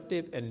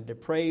destructive and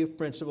depraved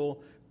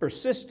principle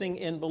persisting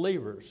in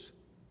believers,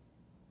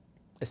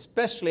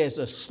 especially as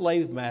a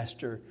slave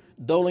master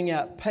doling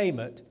out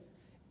payment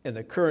in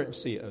the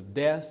currency of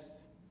death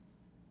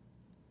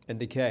and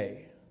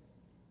decay.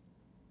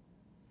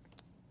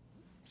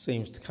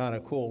 Seems kind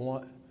of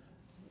cool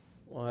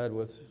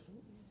with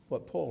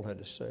what Paul had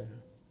to say.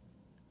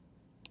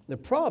 The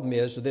problem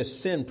is with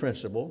this sin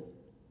principle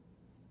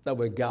that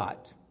we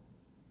got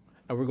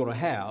and we're going to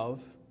have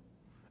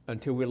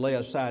until we lay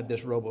aside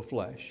this robe of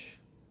flesh.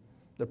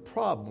 The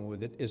problem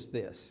with it is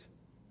this.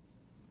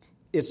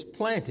 It's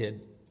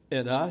planted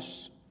in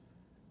us,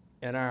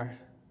 and our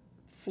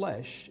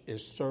flesh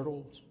is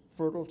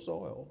fertile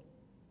soil.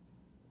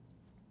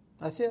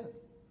 That's it.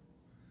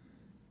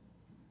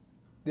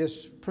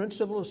 This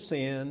principle of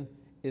sin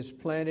is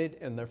planted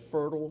in the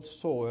fertile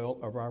soil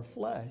of our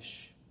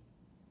flesh.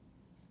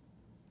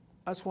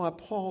 That's why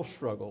Paul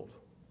struggled.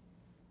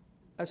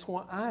 That's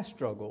why I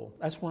struggle.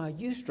 That's why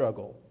you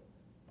struggle.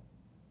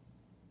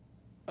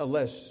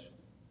 Unless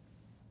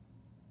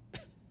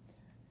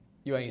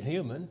you ain't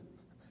human.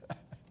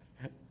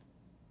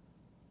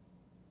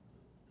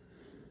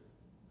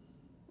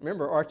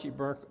 Remember Archie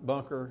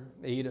Bunker,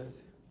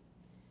 Edith?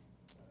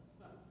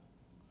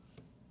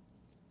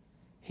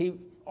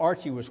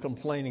 Archie was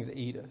complaining to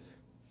Edith.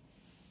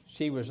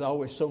 She was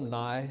always so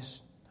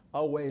nice,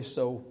 always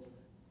so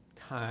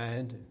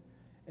kind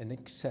and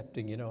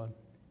accepting,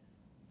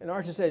 And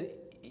Archie said,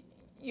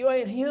 You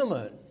ain't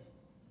human.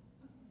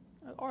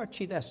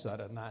 Archie, that's not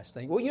a nice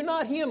thing. Well, you're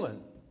not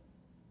human.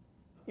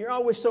 You're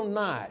always so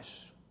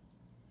nice.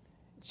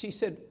 She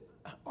said,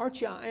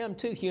 Archie, I am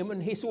too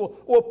human. He said,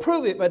 well,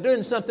 prove it by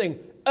doing something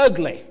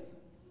ugly.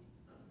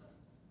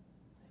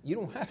 You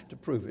don't have to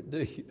prove it, do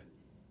you?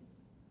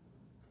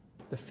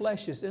 The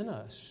flesh is in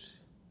us.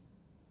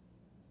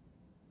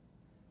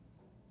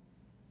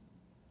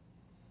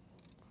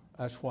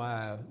 That's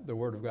why the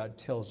Word of God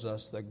tells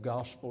us the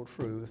gospel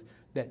truth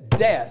that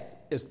death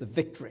is the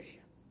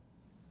victory.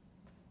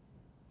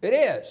 It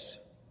is.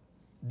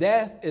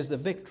 Death is the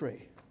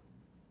victory.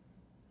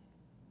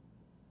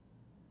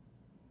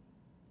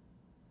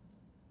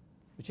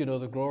 But you know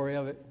the glory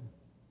of it?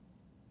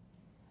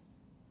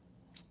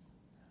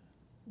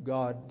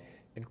 God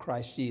in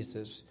Christ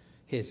Jesus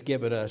has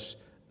given us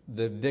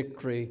the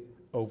victory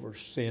over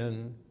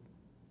sin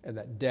and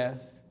that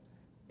death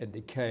and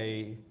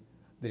decay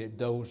that it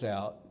doles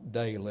out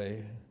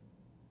daily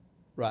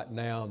right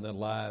now in the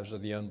lives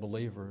of the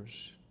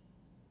unbelievers.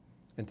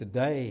 And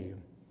today,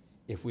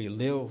 if we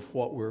live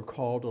what we're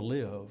called to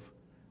live,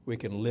 we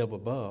can live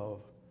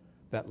above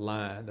that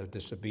line of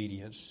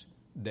disobedience,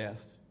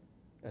 death,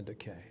 and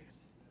decay.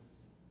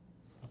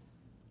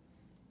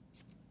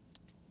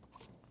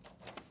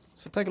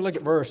 So take a look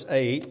at verse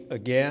 8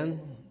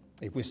 again.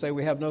 If we say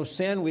we have no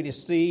sin, we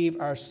deceive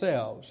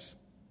ourselves.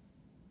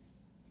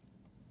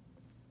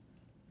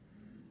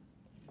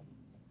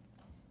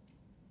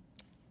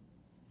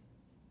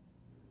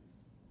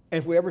 And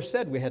if we ever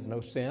said we had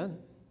no sin,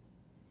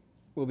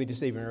 we'll be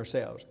deceiving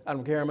ourselves. I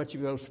don't care how much you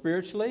go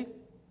spiritually.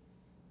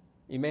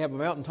 You may have a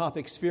mountaintop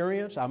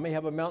experience. I may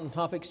have a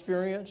mountaintop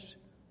experience.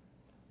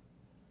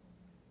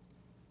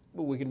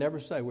 But we can never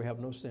say we have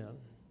no sin.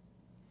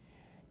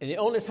 And the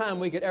only time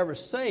we could ever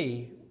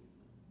say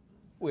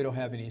we don't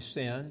have any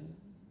sin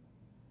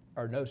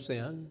or no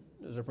sin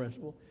as a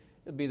principle,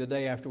 it'd be the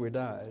day after we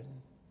died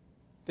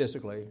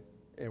physically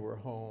and we're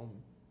home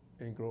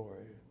in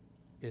glory.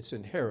 It's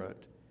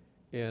inherent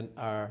in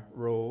our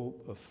robe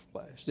of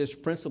flesh. This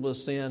principle of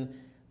sin,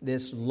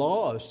 this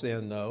law of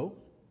sin, though,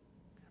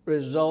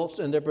 results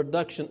in the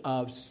production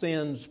of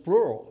sins,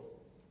 plural,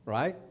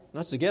 right?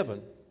 That's a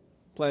given.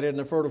 Planted in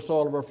the fertile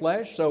soil of our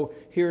flesh, so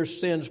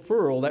here's sins,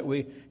 plural, that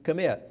we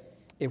commit.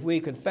 If we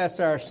confess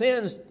our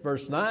sins,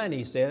 verse 9,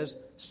 he says,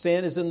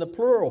 sin is in the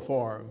plural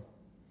form.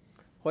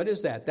 What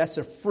is that? That's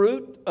the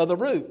fruit of the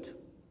root.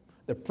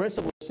 The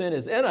principle of sin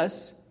is in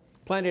us,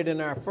 planted in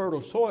our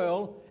fertile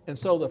soil, and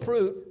so the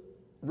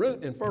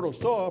root in fertile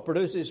soil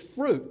produces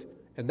fruit,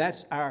 and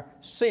that's our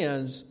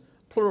sins,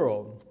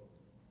 plural.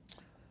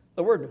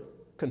 The word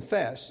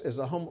confess is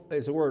a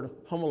word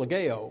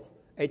homologeo,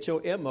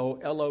 H-O-M-O-L-O-G-E-O,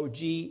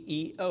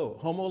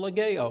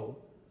 homologeo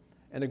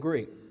in the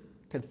Greek.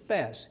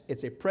 Confess,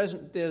 it's a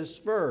present tense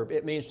verb.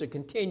 It means to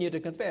continue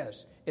to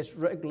confess. It's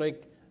regular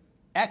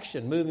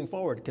action moving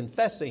forward,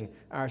 confessing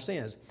our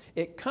sins.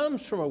 It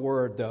comes from a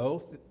word,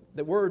 though,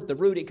 the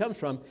root it comes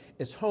from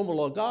is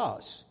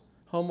homologos.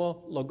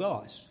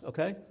 Homologos,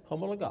 okay?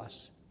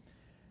 Homologos.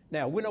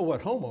 Now, we know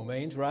what homo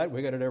means, right?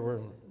 We got it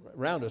everywhere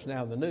around us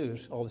now in the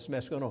news, all this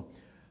mess going on.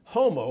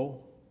 Homologos.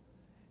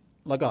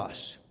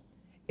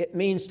 It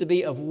means to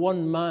be of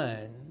one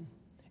mind.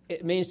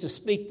 It means to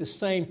speak the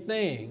same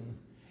thing.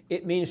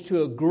 It means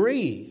to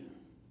agree,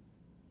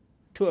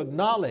 to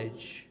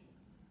acknowledge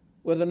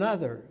with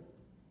another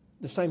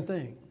the same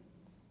thing.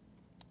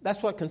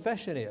 That's what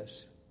confession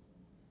is.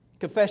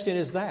 Confession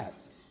is that.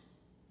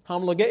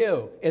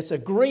 Homologeo. It's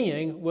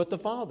agreeing with the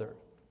Father.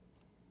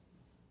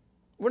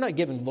 We're not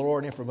giving the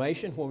Lord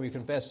information when we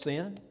confess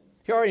sin.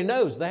 He already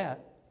knows that.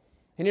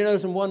 And He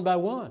knows them one by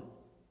one.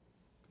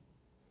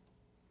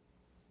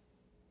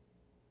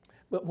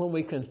 But when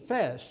we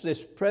confess,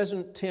 this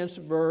present tense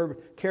verb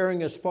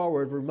carrying us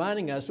forward,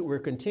 reminding us that we're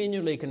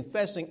continually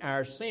confessing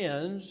our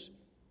sins,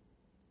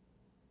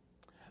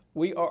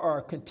 we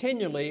are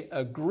continually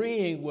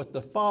agreeing with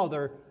the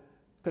Father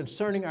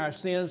concerning our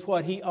sins,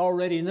 what He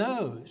already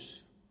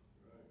knows.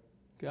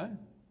 Okay?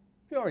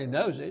 He already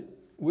knows it.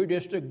 We're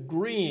just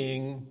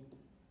agreeing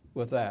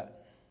with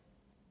that.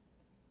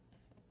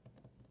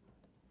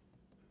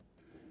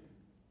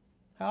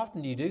 How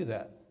often do you do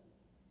that?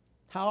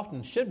 How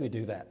often should we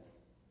do that?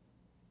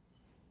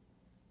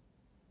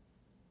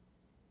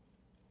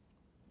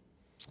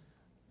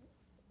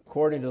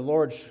 According to the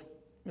Lord's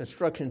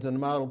instructions in the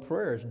model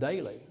prayers,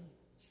 daily.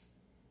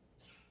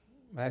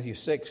 Matthew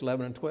 6,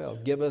 11 and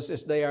 12. Give us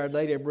this day our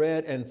daily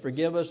bread and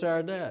forgive us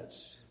our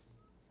debts.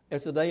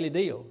 It's a daily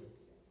deal.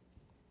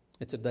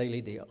 It's a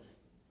daily deal.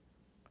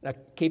 Now,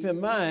 keep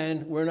in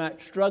mind, we're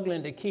not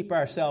struggling to keep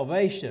our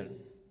salvation.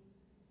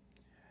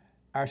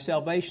 Our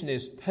salvation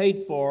is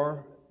paid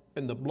for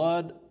in the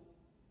blood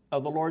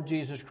of the Lord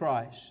Jesus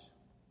Christ.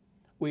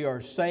 We are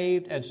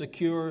saved and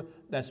secure.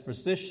 That's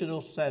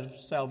positional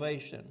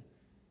salvation.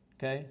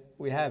 Okay?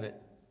 We have it.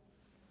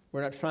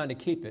 We're not trying to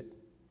keep it,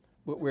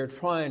 but we're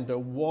trying to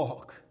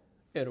walk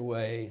in a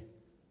way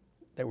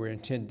that we're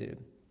intended.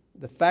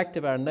 The fact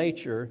of our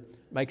nature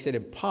makes it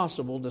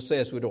impossible to say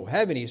as we don't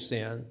have any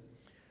sin,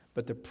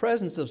 But the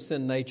presence of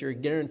sin nature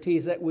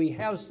guarantees that we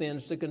have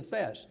sins to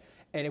confess.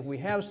 And if we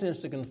have sins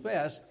to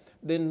confess,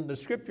 then the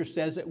Scripture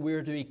says that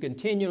we're to be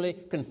continually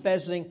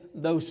confessing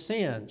those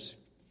sins.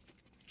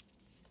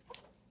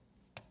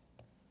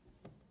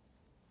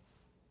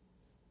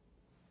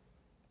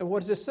 And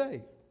what does it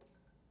say?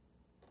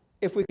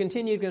 If we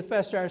continue to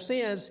confess our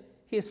sins,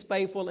 He's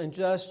faithful and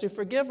just to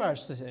forgive our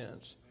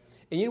sins.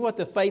 And you know what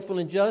the faithful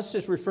and just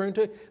is referring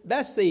to?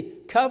 That's the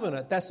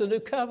covenant. That's the new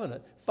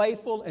covenant.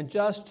 Faithful and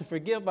just to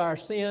forgive our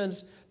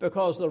sins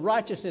because the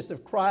righteousness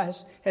of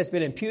Christ has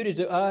been imputed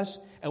to us,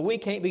 and we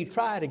can't be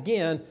tried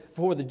again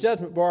before the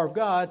judgment bar of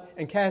God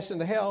and cast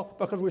into hell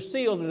because we're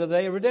sealed in the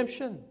day of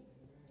redemption.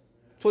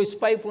 So He's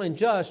faithful and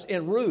just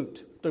en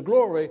route to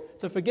glory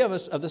to forgive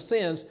us of the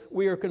sins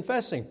we are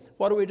confessing.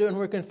 What are we doing when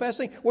we're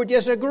confessing? We're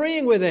just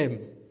agreeing with Him.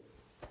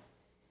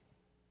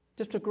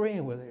 Just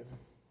agreeing with Him.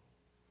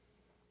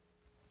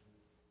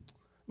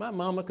 My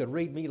mama could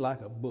read me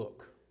like a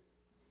book.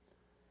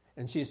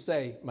 And she'd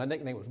say, my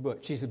nickname was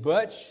Butch. She said,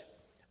 Butch?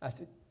 I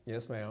said,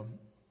 yes, ma'am.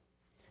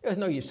 There was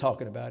no use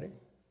talking about it.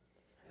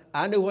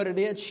 I knew what it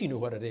did. She knew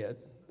what it did.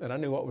 And I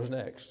knew what was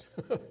next.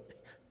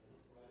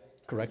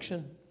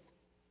 Correction.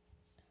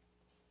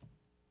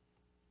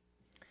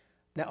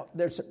 Now,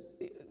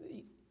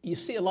 you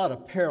see a lot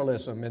of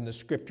parallelism in the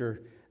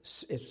Scripture.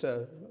 It's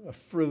a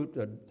fruit,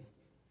 a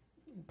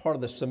part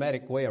of the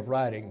Semitic way of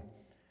writing.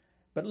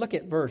 But look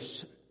at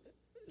verse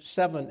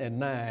 7 and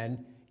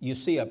 9. You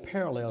see a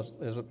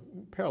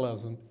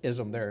parallelism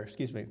there.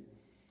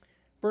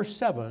 Verse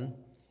 7,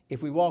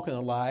 if we walk in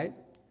the light,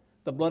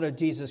 the blood of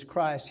Jesus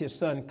Christ, His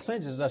Son,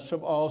 cleanses us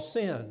from all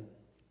sin.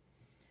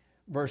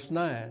 Verse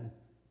 9,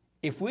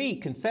 if we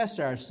confess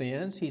our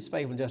sins, He's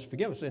faithful and just to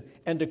forgive us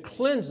and to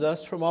cleanse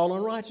us from all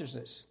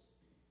unrighteousness.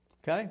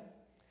 Okay?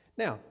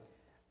 Now,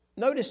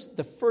 notice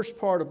the first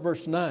part of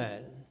verse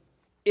 9.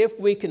 If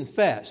we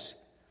confess,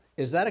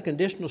 is that a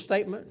conditional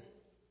statement?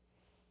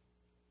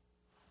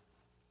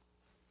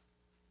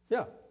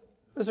 Yeah,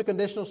 it's a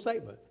conditional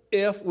statement.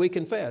 If we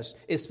confess,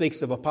 it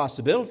speaks of a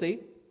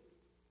possibility,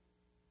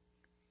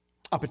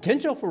 a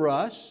potential for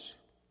us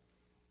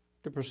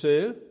to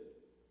pursue.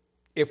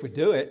 If we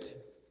do it,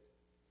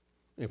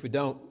 if we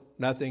don't,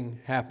 nothing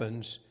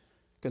happens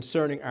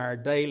concerning our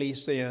daily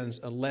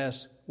sins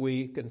unless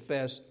we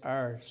confess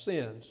our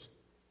sins.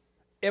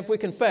 If we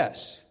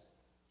confess,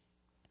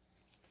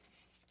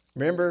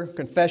 remember,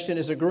 confession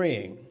is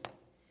agreeing.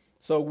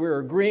 So we're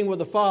agreeing with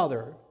the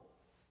Father.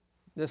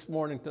 This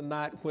morning,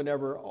 tonight,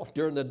 whenever,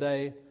 during the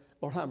day,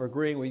 Lord, I'm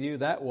agreeing with you.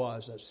 That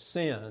was a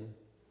sin,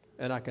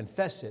 and I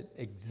confess it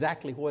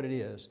exactly what it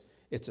is.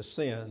 It's a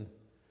sin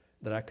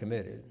that I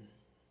committed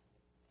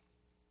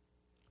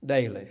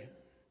daily.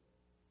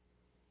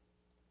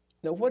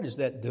 Now, what is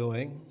that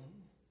doing?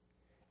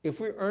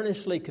 If we're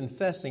earnestly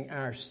confessing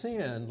our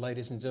sin,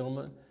 ladies and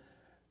gentlemen,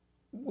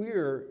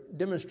 we're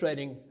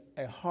demonstrating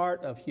a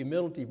heart of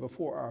humility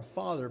before our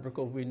Father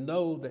because we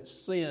know that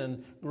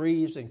sin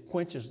grieves and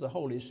quenches the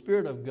Holy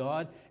Spirit of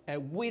God,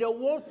 and we don't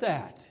want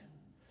that.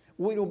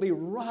 We will be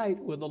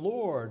right with the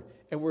Lord,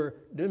 and we're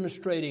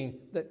demonstrating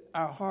that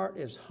our heart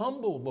is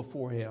humble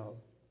before Him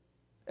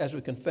as we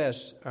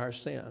confess our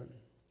sin.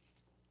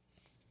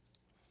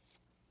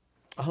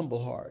 A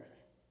humble heart.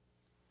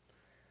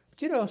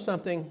 But you know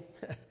something?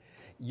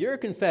 Your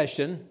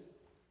confession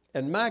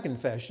and my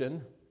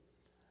confession,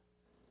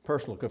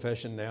 personal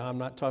confession now, I'm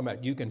not talking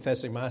about you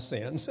confessing my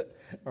sins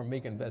or me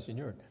confessing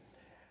yours.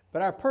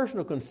 But our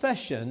personal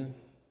confession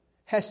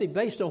has to be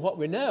based on what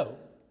we know,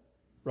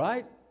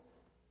 right?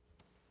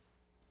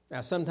 Now,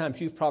 sometimes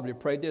you've probably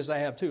prayed this, I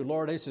have too.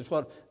 Lord, this is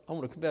what I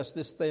want to confess,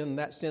 this sin,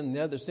 that sin,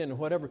 the other sin, and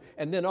whatever.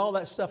 And then all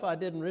that stuff I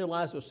didn't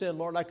realize was sin,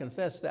 Lord, I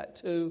confess that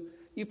too.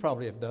 You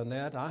probably have done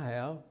that. I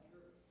have.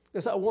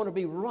 Because I want to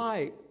be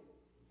right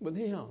with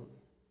Him.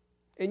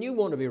 And you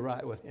want to be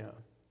right with Him.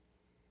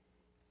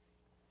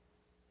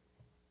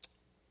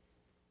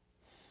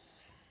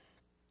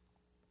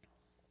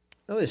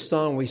 Now, this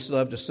song we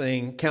love to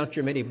sing, count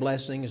your many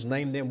blessings,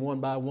 name them one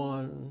by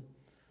one,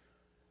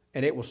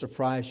 and it will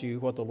surprise you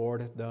what the Lord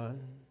hath done.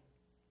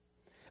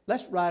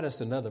 Let's write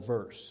us another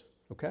verse,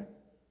 okay?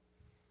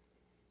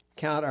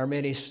 Count our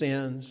many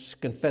sins,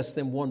 confess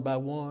them one by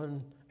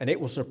one, and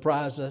it will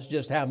surprise us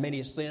just how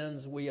many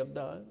sins we have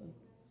done.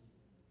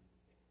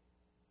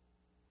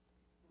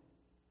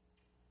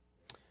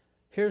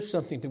 Here's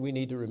something that we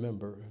need to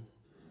remember.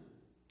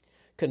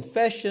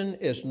 Confession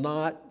is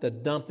not the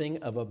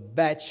dumping of a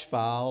batch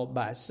file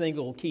by a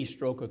single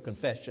keystroke of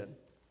confession.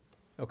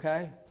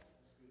 Okay?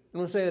 I'm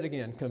going to say that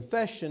again.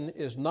 Confession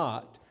is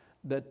not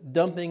the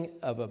dumping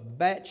of a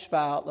batch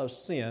file of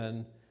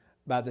sin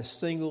by the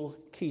single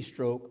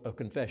keystroke of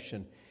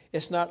confession.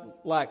 It's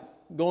not like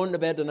going to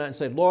bed tonight and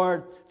say,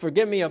 Lord,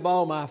 forgive me of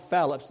all my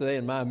foul-ups today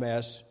and my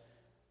mess.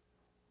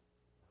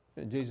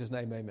 In Jesus'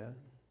 name, amen.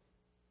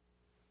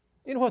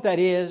 You know what that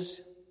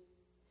is?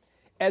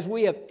 As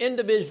we have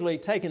individually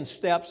taken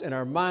steps in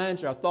our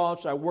minds, our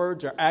thoughts, our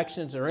words, our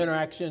actions, our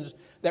interactions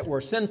that were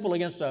sinful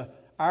against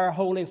our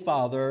Holy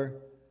Father,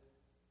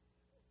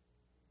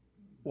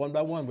 One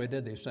by one we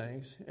did these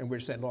things, and we're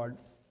saying, Lord,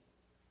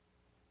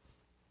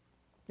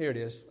 here it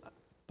is.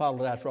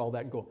 Apologize for all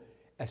that and go,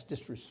 that's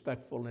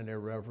disrespectful and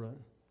irreverent.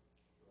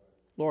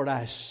 Lord,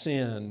 I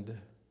sinned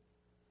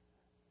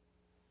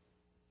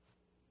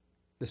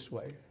this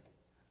way,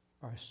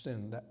 or I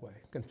sinned that way.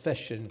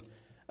 Confession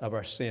of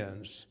our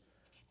sins.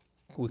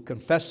 We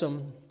confess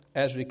them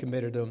as we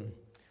committed them,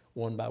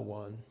 one by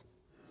one.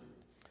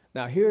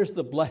 Now, here's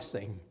the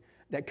blessing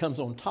that comes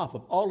on top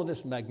of all of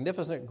this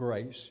magnificent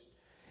grace.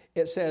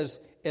 It says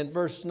in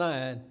verse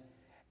 9,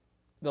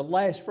 the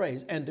last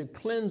phrase, and to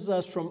cleanse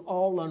us from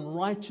all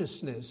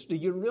unrighteousness. Do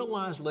you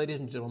realize, ladies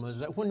and gentlemen,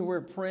 that when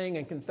we're praying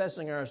and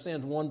confessing our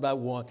sins one by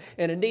one,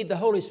 and indeed the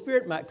Holy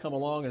Spirit might come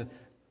along and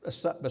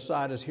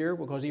beside us here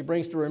because he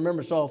brings to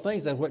remembrance all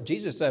things. That's what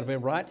Jesus said of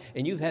him, right?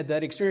 And you've had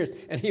that experience.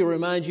 And he'll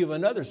remind you of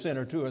another sin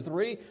or two or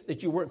three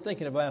that you weren't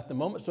thinking about at the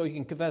moment, so you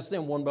can confess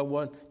them one by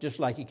one just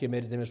like you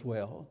committed them as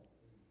well.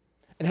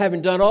 And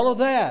having done all of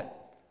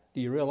that,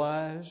 do you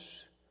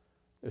realize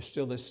there's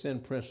still this sin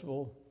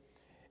principle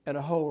and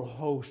a whole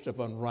host of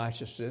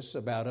unrighteousness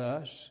about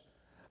us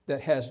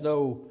that has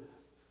no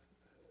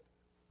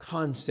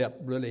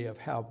concept really of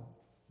how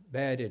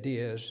bad it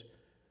is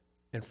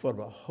in front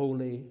of a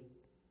holy,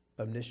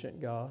 omniscient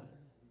God.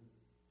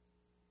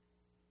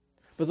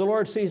 But the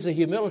Lord sees the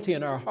humility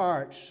in our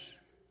hearts.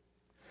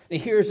 He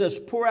hears us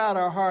pour out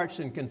our hearts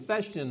in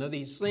confession of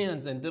these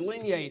sins and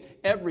delineate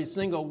every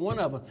single one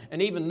of them,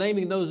 and even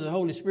naming those the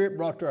Holy Spirit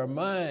brought to our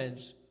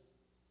minds.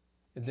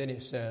 And then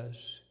it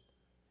says,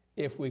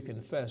 if we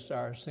confess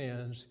our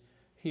sins,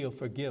 he'll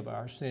forgive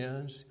our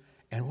sins.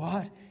 And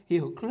what?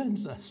 He'll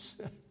cleanse us.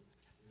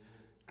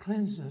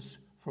 Cleanse us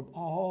from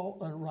all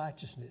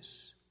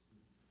unrighteousness.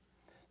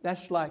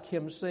 That's like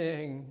him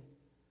saying,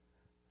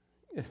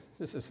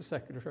 this is a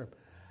secular term,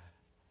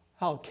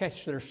 I'll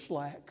catch their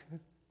slack.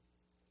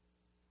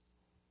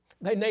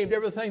 They named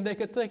everything they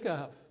could think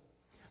of.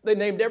 They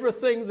named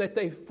everything that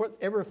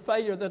every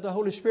failure that the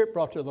Holy Spirit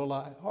brought to their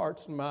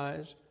hearts and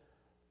minds.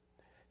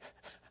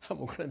 I'm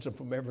going to cleanse them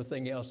from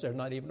everything else they're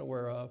not even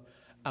aware of.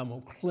 I'm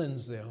going to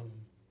cleanse them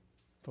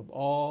from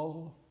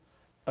all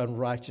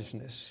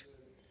unrighteousness.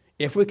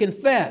 If we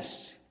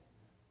confess,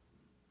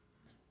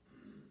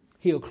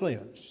 he'll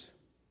cleanse.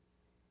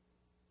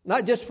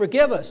 Not just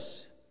forgive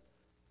us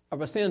of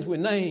our sins we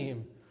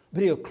name,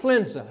 but he'll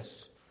cleanse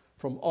us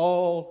from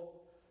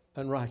all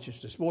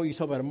unrighteousness. Boy, you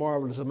talk about a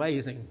marvelous,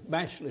 amazing,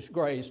 matchless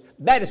grace.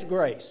 That is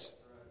grace.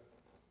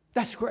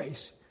 That's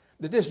grace.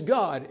 That this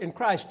God in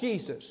Christ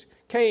Jesus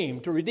came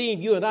to redeem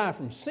you and I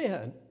from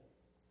sin,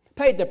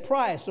 paid the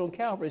price on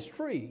Calvary's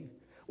tree,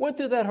 went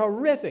through that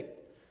horrific,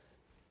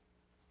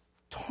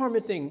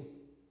 tormenting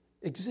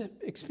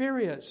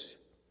experience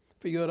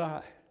for you and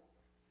I.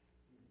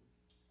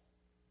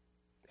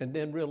 And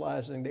then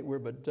realizing that we're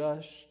but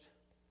dust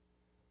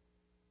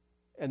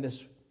and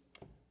this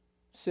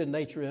sin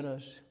nature in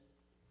us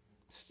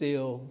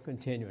still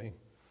continuing.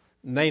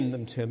 Name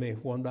them to me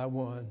one by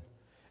one,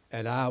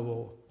 and I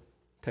will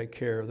take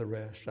care of the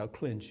rest. I'll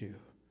cleanse you,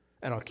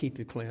 and I'll keep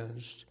you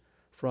cleansed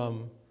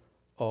from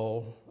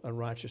all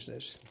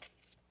unrighteousness.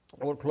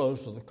 I want to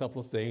close with a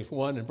couple of things.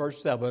 One, in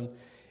verse 7,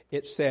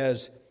 it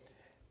says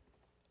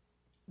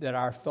that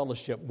our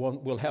fellowship,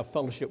 we'll have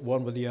fellowship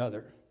one with the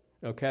other.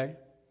 Okay?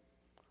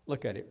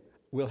 Look at it.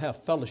 We'll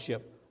have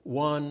fellowship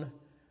one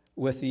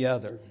with the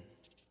other.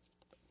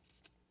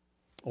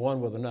 One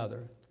with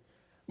another.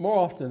 More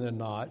often than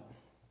not,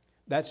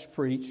 that's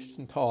preached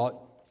and taught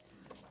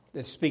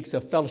that speaks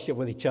of fellowship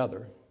with each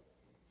other.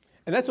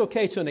 And that's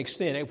okay to an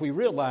extent if we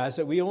realize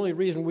that the only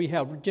reason we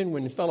have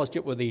genuine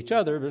fellowship with each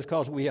other is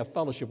because we have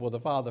fellowship with the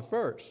Father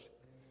first.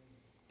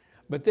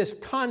 But this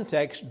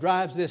context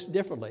drives this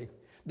differently.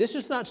 This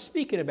is not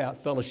speaking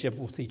about fellowship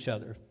with each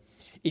other.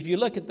 If you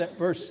look at that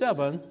verse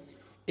 7,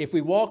 if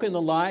we walk in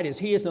the light as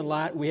he is in the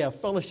light, we have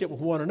fellowship with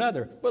one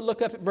another. But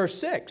look up at verse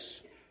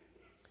 6.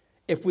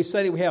 If we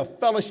say that we have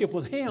fellowship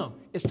with him,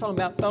 it's talking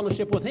about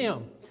fellowship with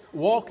him.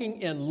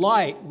 Walking in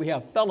light, we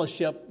have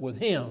fellowship with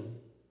him.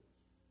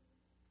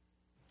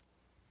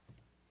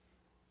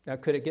 Now,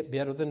 could it get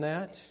better than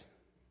that?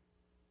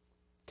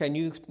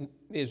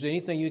 Is there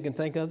anything you can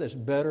think of that's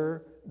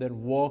better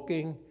than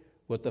walking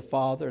with the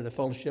Father in the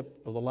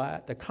fellowship of the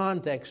light? The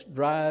context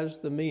drives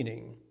the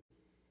meaning.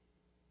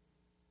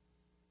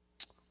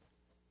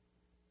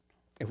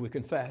 If we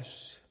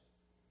confess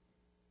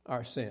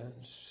our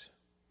sins,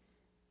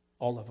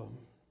 all of them,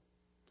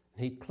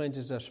 he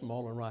cleanses us from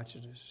all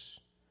unrighteousness.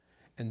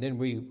 And then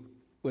we,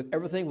 with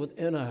everything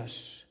within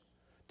us,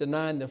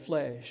 denying the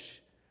flesh,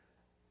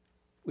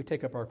 we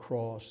take up our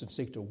cross and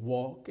seek to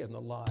walk in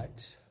the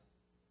light.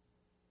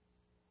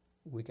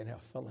 We can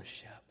have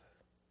fellowship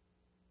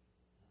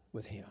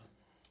with him.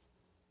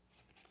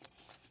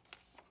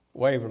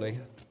 Waverly,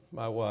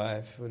 my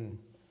wife, and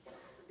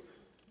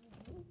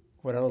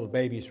when our little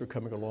babies were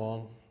coming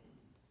along,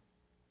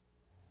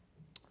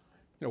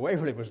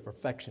 Waverly was a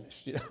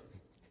perfectionist,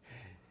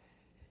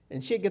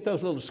 And she'd get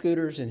those little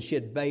scooters and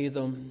she'd bathe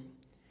them.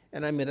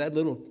 And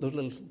those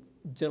little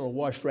gentle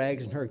wash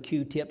rags and her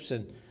Q-tips,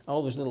 and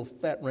all those little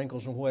fat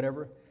wrinkles and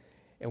whatever.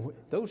 And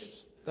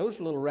those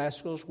little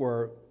rascals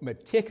were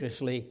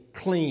meticulously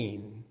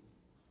clean.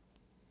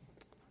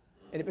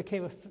 And it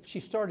became she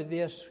started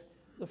this,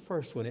 the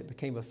first one, it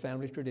became a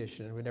family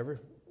tradition. We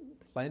never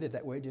planned it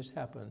that way, it just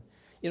happened.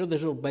 You know,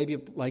 those little baby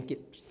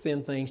blanket,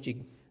 thin things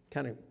you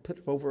kind of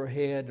put over her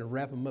head and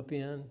wrap them up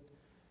in.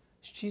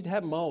 She'd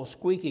have them all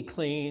squeaky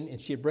clean,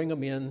 and she'd bring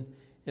them in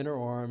her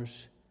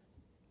arms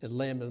and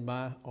lay them in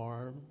my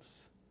arms.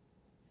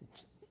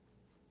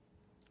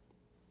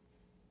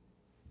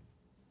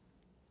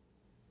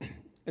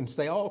 And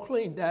say, all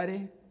clean,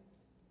 Daddy,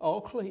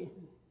 all clean.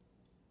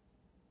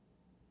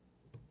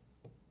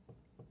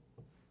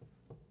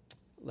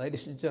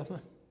 Ladies and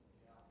gentlemen,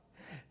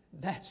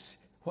 that's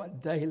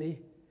what daily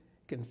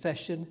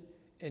confession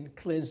and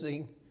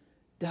cleansing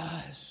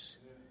does.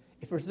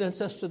 It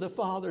presents us to the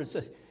Father and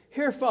says,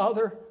 here,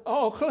 Father,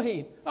 all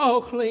clean,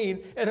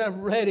 and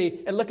I'm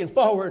ready and looking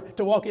forward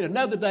to walking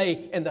another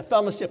day in the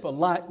fellowship of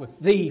light with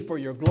Thee for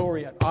Your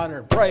glory and honor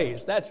and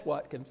praise. That's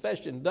what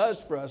confession does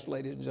for us,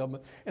 ladies and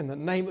gentlemen. In the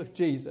name of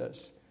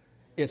Jesus,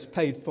 it's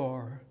paid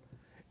for.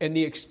 In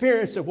the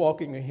experience of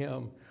walking with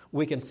Him,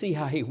 we can see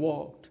how He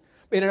walked.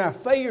 And in our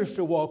failures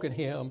to walk in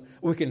Him,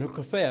 we can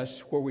confess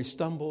where we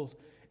stumbled,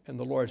 and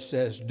the Lord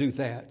says, do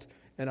that,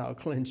 and I'll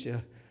cleanse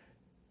you.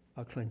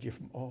 I'll cleanse you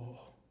from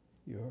all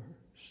your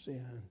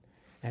sin.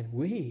 And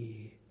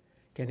we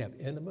can have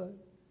intimate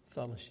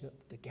fellowship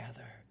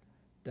together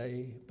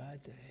day by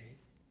day.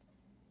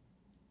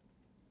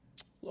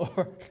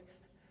 Lord,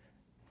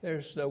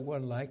 there's no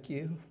one like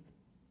You.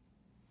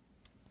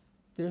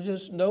 There's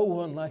just no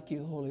one like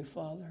You, Holy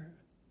Father.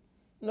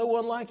 No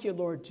one like You,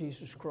 Lord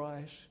Jesus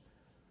Christ.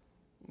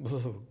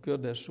 Oh,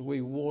 goodness,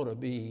 we want to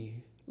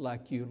be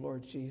like You,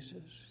 Lord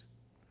Jesus.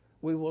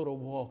 We want to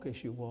walk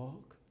as You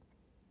walk.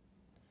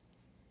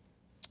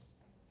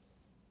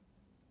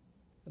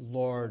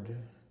 Lord,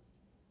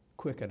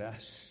 quicken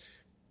us.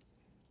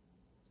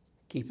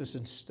 Keep us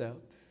in step.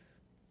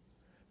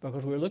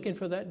 Because we're looking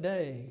for that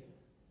day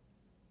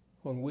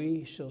when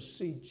we shall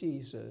see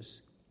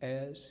Jesus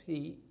as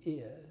He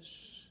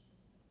is.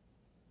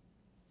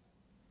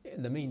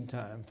 In the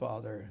meantime,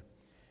 Father,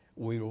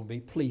 we will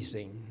be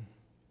pleasing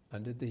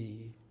unto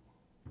Thee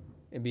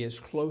and be as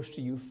close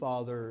to You,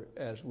 Father,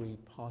 as we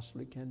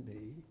possibly can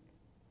be.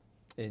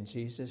 In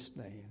Jesus'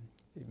 name,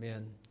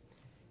 amen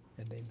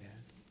and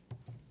amen.